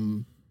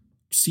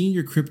 Seeing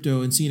your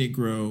crypto and seeing it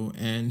grow,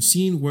 and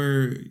seeing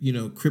where, you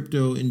know,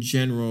 crypto in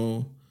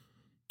general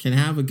can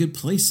have a good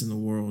place in the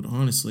world,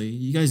 honestly.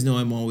 You guys know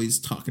I'm always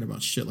talking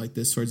about shit like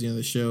this towards the end of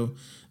the show.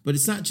 But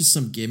it's not just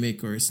some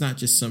gimmick, or it's not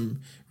just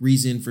some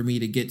reason for me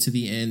to get to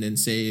the end and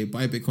say,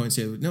 buy Bitcoin.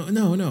 Say,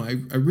 no.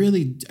 I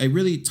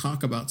really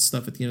talk about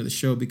stuff at the end of the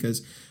show,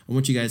 because I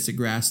want you guys to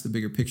grasp the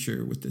bigger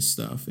picture with this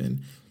stuff.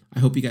 And I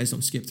hope you guys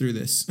don't skip through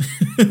this.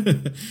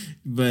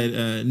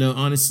 But no,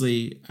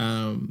 honestly,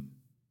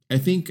 I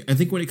think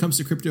when it comes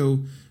to crypto,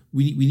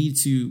 we need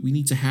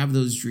to have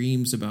those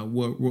dreams about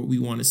what we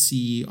want to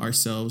see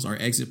ourselves, our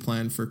exit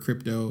plan for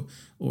crypto,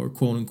 or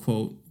quote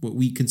unquote what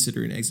we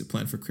consider an exit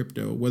plan for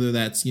crypto. Whether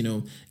that's, you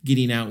know,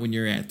 getting out when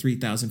you're at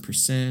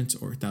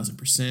 3,000% or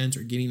 1,000%,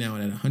 or getting out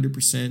at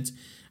 100%.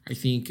 I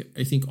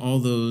think all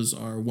those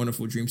are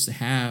wonderful dreams to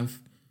have.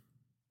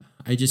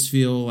 I just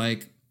feel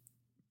like,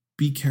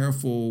 be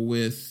careful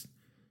with,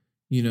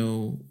 you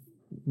know,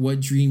 what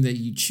dream that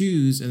you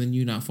choose, and then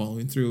you not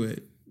following through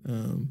it.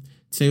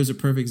 Today was a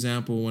perfect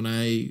example when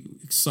I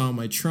saw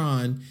my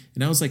Tron,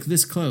 and I was like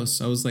this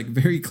close. I was like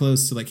very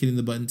close to like hitting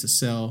the button to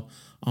sell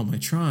on my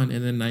Tron.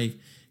 And then I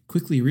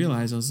quickly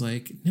realized, I was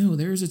like, no,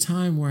 there was a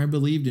time where I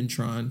believed in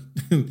Tron.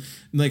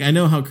 Like, I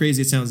know how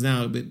crazy it sounds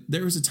now, but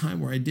there was a time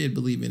where I did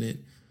believe in it.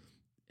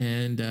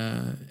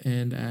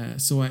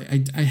 So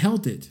I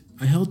held it.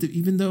 I held it,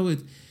 even though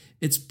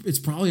it's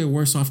probably a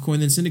worse off coin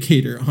than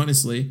Cindicator,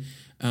 honestly.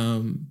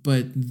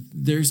 But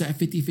there's that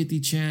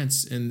 50-50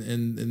 chance.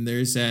 And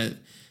there's that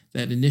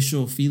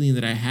initial feeling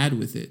that I had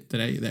with it, that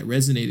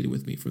resonated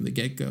with me from the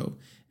get-go.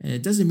 And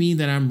it doesn't mean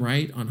that I'm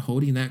right on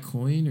holding that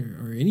coin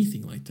or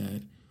anything like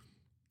that.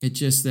 It's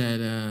just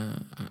that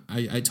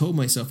I told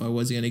myself I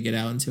wasn't going to get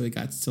out until it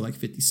got to like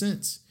 50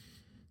 cents.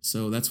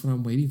 So that's what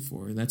I'm waiting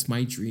for. And that's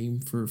my dream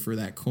for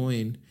that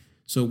coin.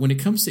 So when it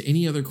comes to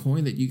any other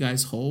coin that you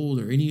guys hold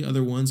or any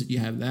other ones that you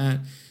have that,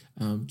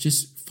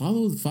 just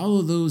follow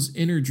those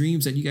inner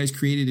dreams that you guys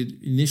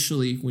created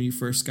initially when you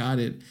first got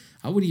it.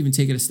 I would even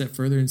take it a step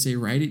further and say,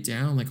 write it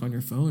down like on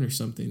your phone or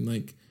something.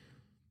 Like,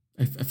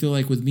 I feel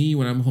like with me,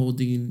 when I'm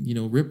holding,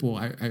 Ripple,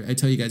 I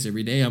tell you guys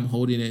every day, I'm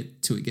holding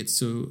it till it gets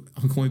to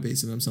on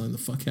Coinbase and I'm selling the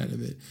fuck out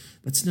of it.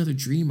 That's another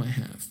dream I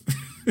have.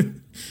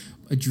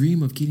 A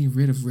dream of getting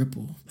rid of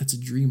Ripple. That's a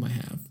dream I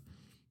have.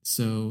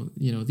 So,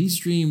 these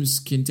dreams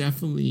can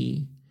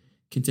definitely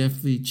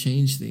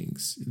change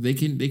things. They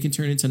can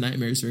turn into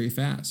nightmares very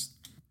fast.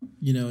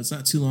 It's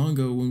not too long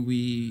ago when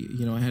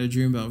I had a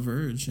dream about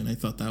Verge and I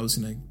thought that was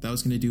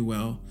gonna do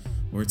well.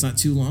 Or it's not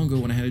too long ago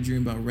when I had a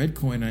dream about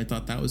Redcoin and I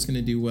thought that was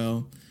gonna do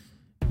well.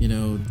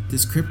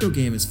 This crypto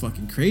game is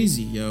fucking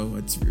crazy, yo.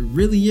 It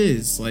really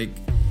is. Like,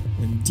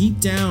 and deep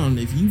down,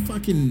 if you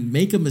fucking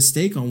make a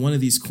mistake on one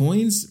of these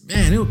coins,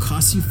 man, it'll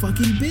cost you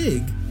fucking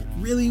big. It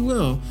really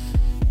will.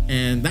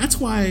 And that's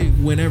why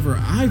whenever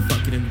I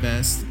fucking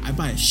invest, I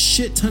buy a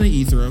shit ton of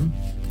Ethereum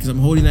because I'm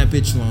holding that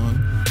bitch long,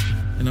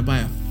 and I buy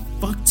a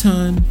fuck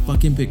ton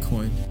fucking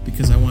Bitcoin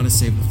because I want to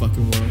save the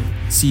fucking world.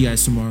 See you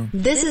guys tomorrow.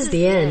 This is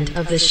the end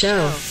of the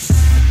show.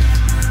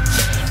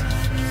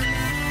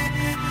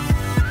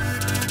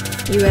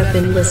 You have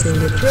been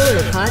listening to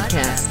Thriller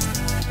Podcast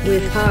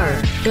with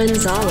Car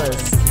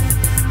Gonzalez.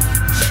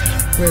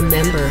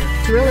 Remember,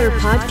 Thriller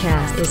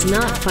Podcast is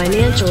not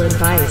financial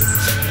advice.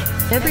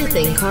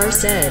 Everything Carr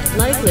said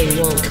likely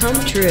won't come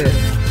true.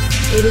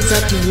 It is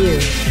up to you.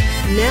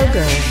 Now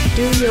go,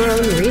 do your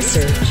own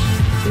research.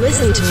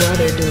 Listen to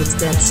other dudes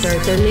that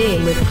start their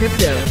name with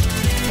crypto,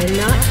 and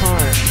not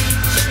Carr.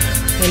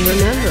 And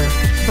remember,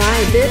 buy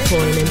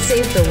Bitcoin and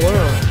save the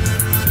world.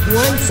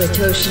 One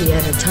Satoshi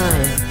at a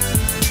time.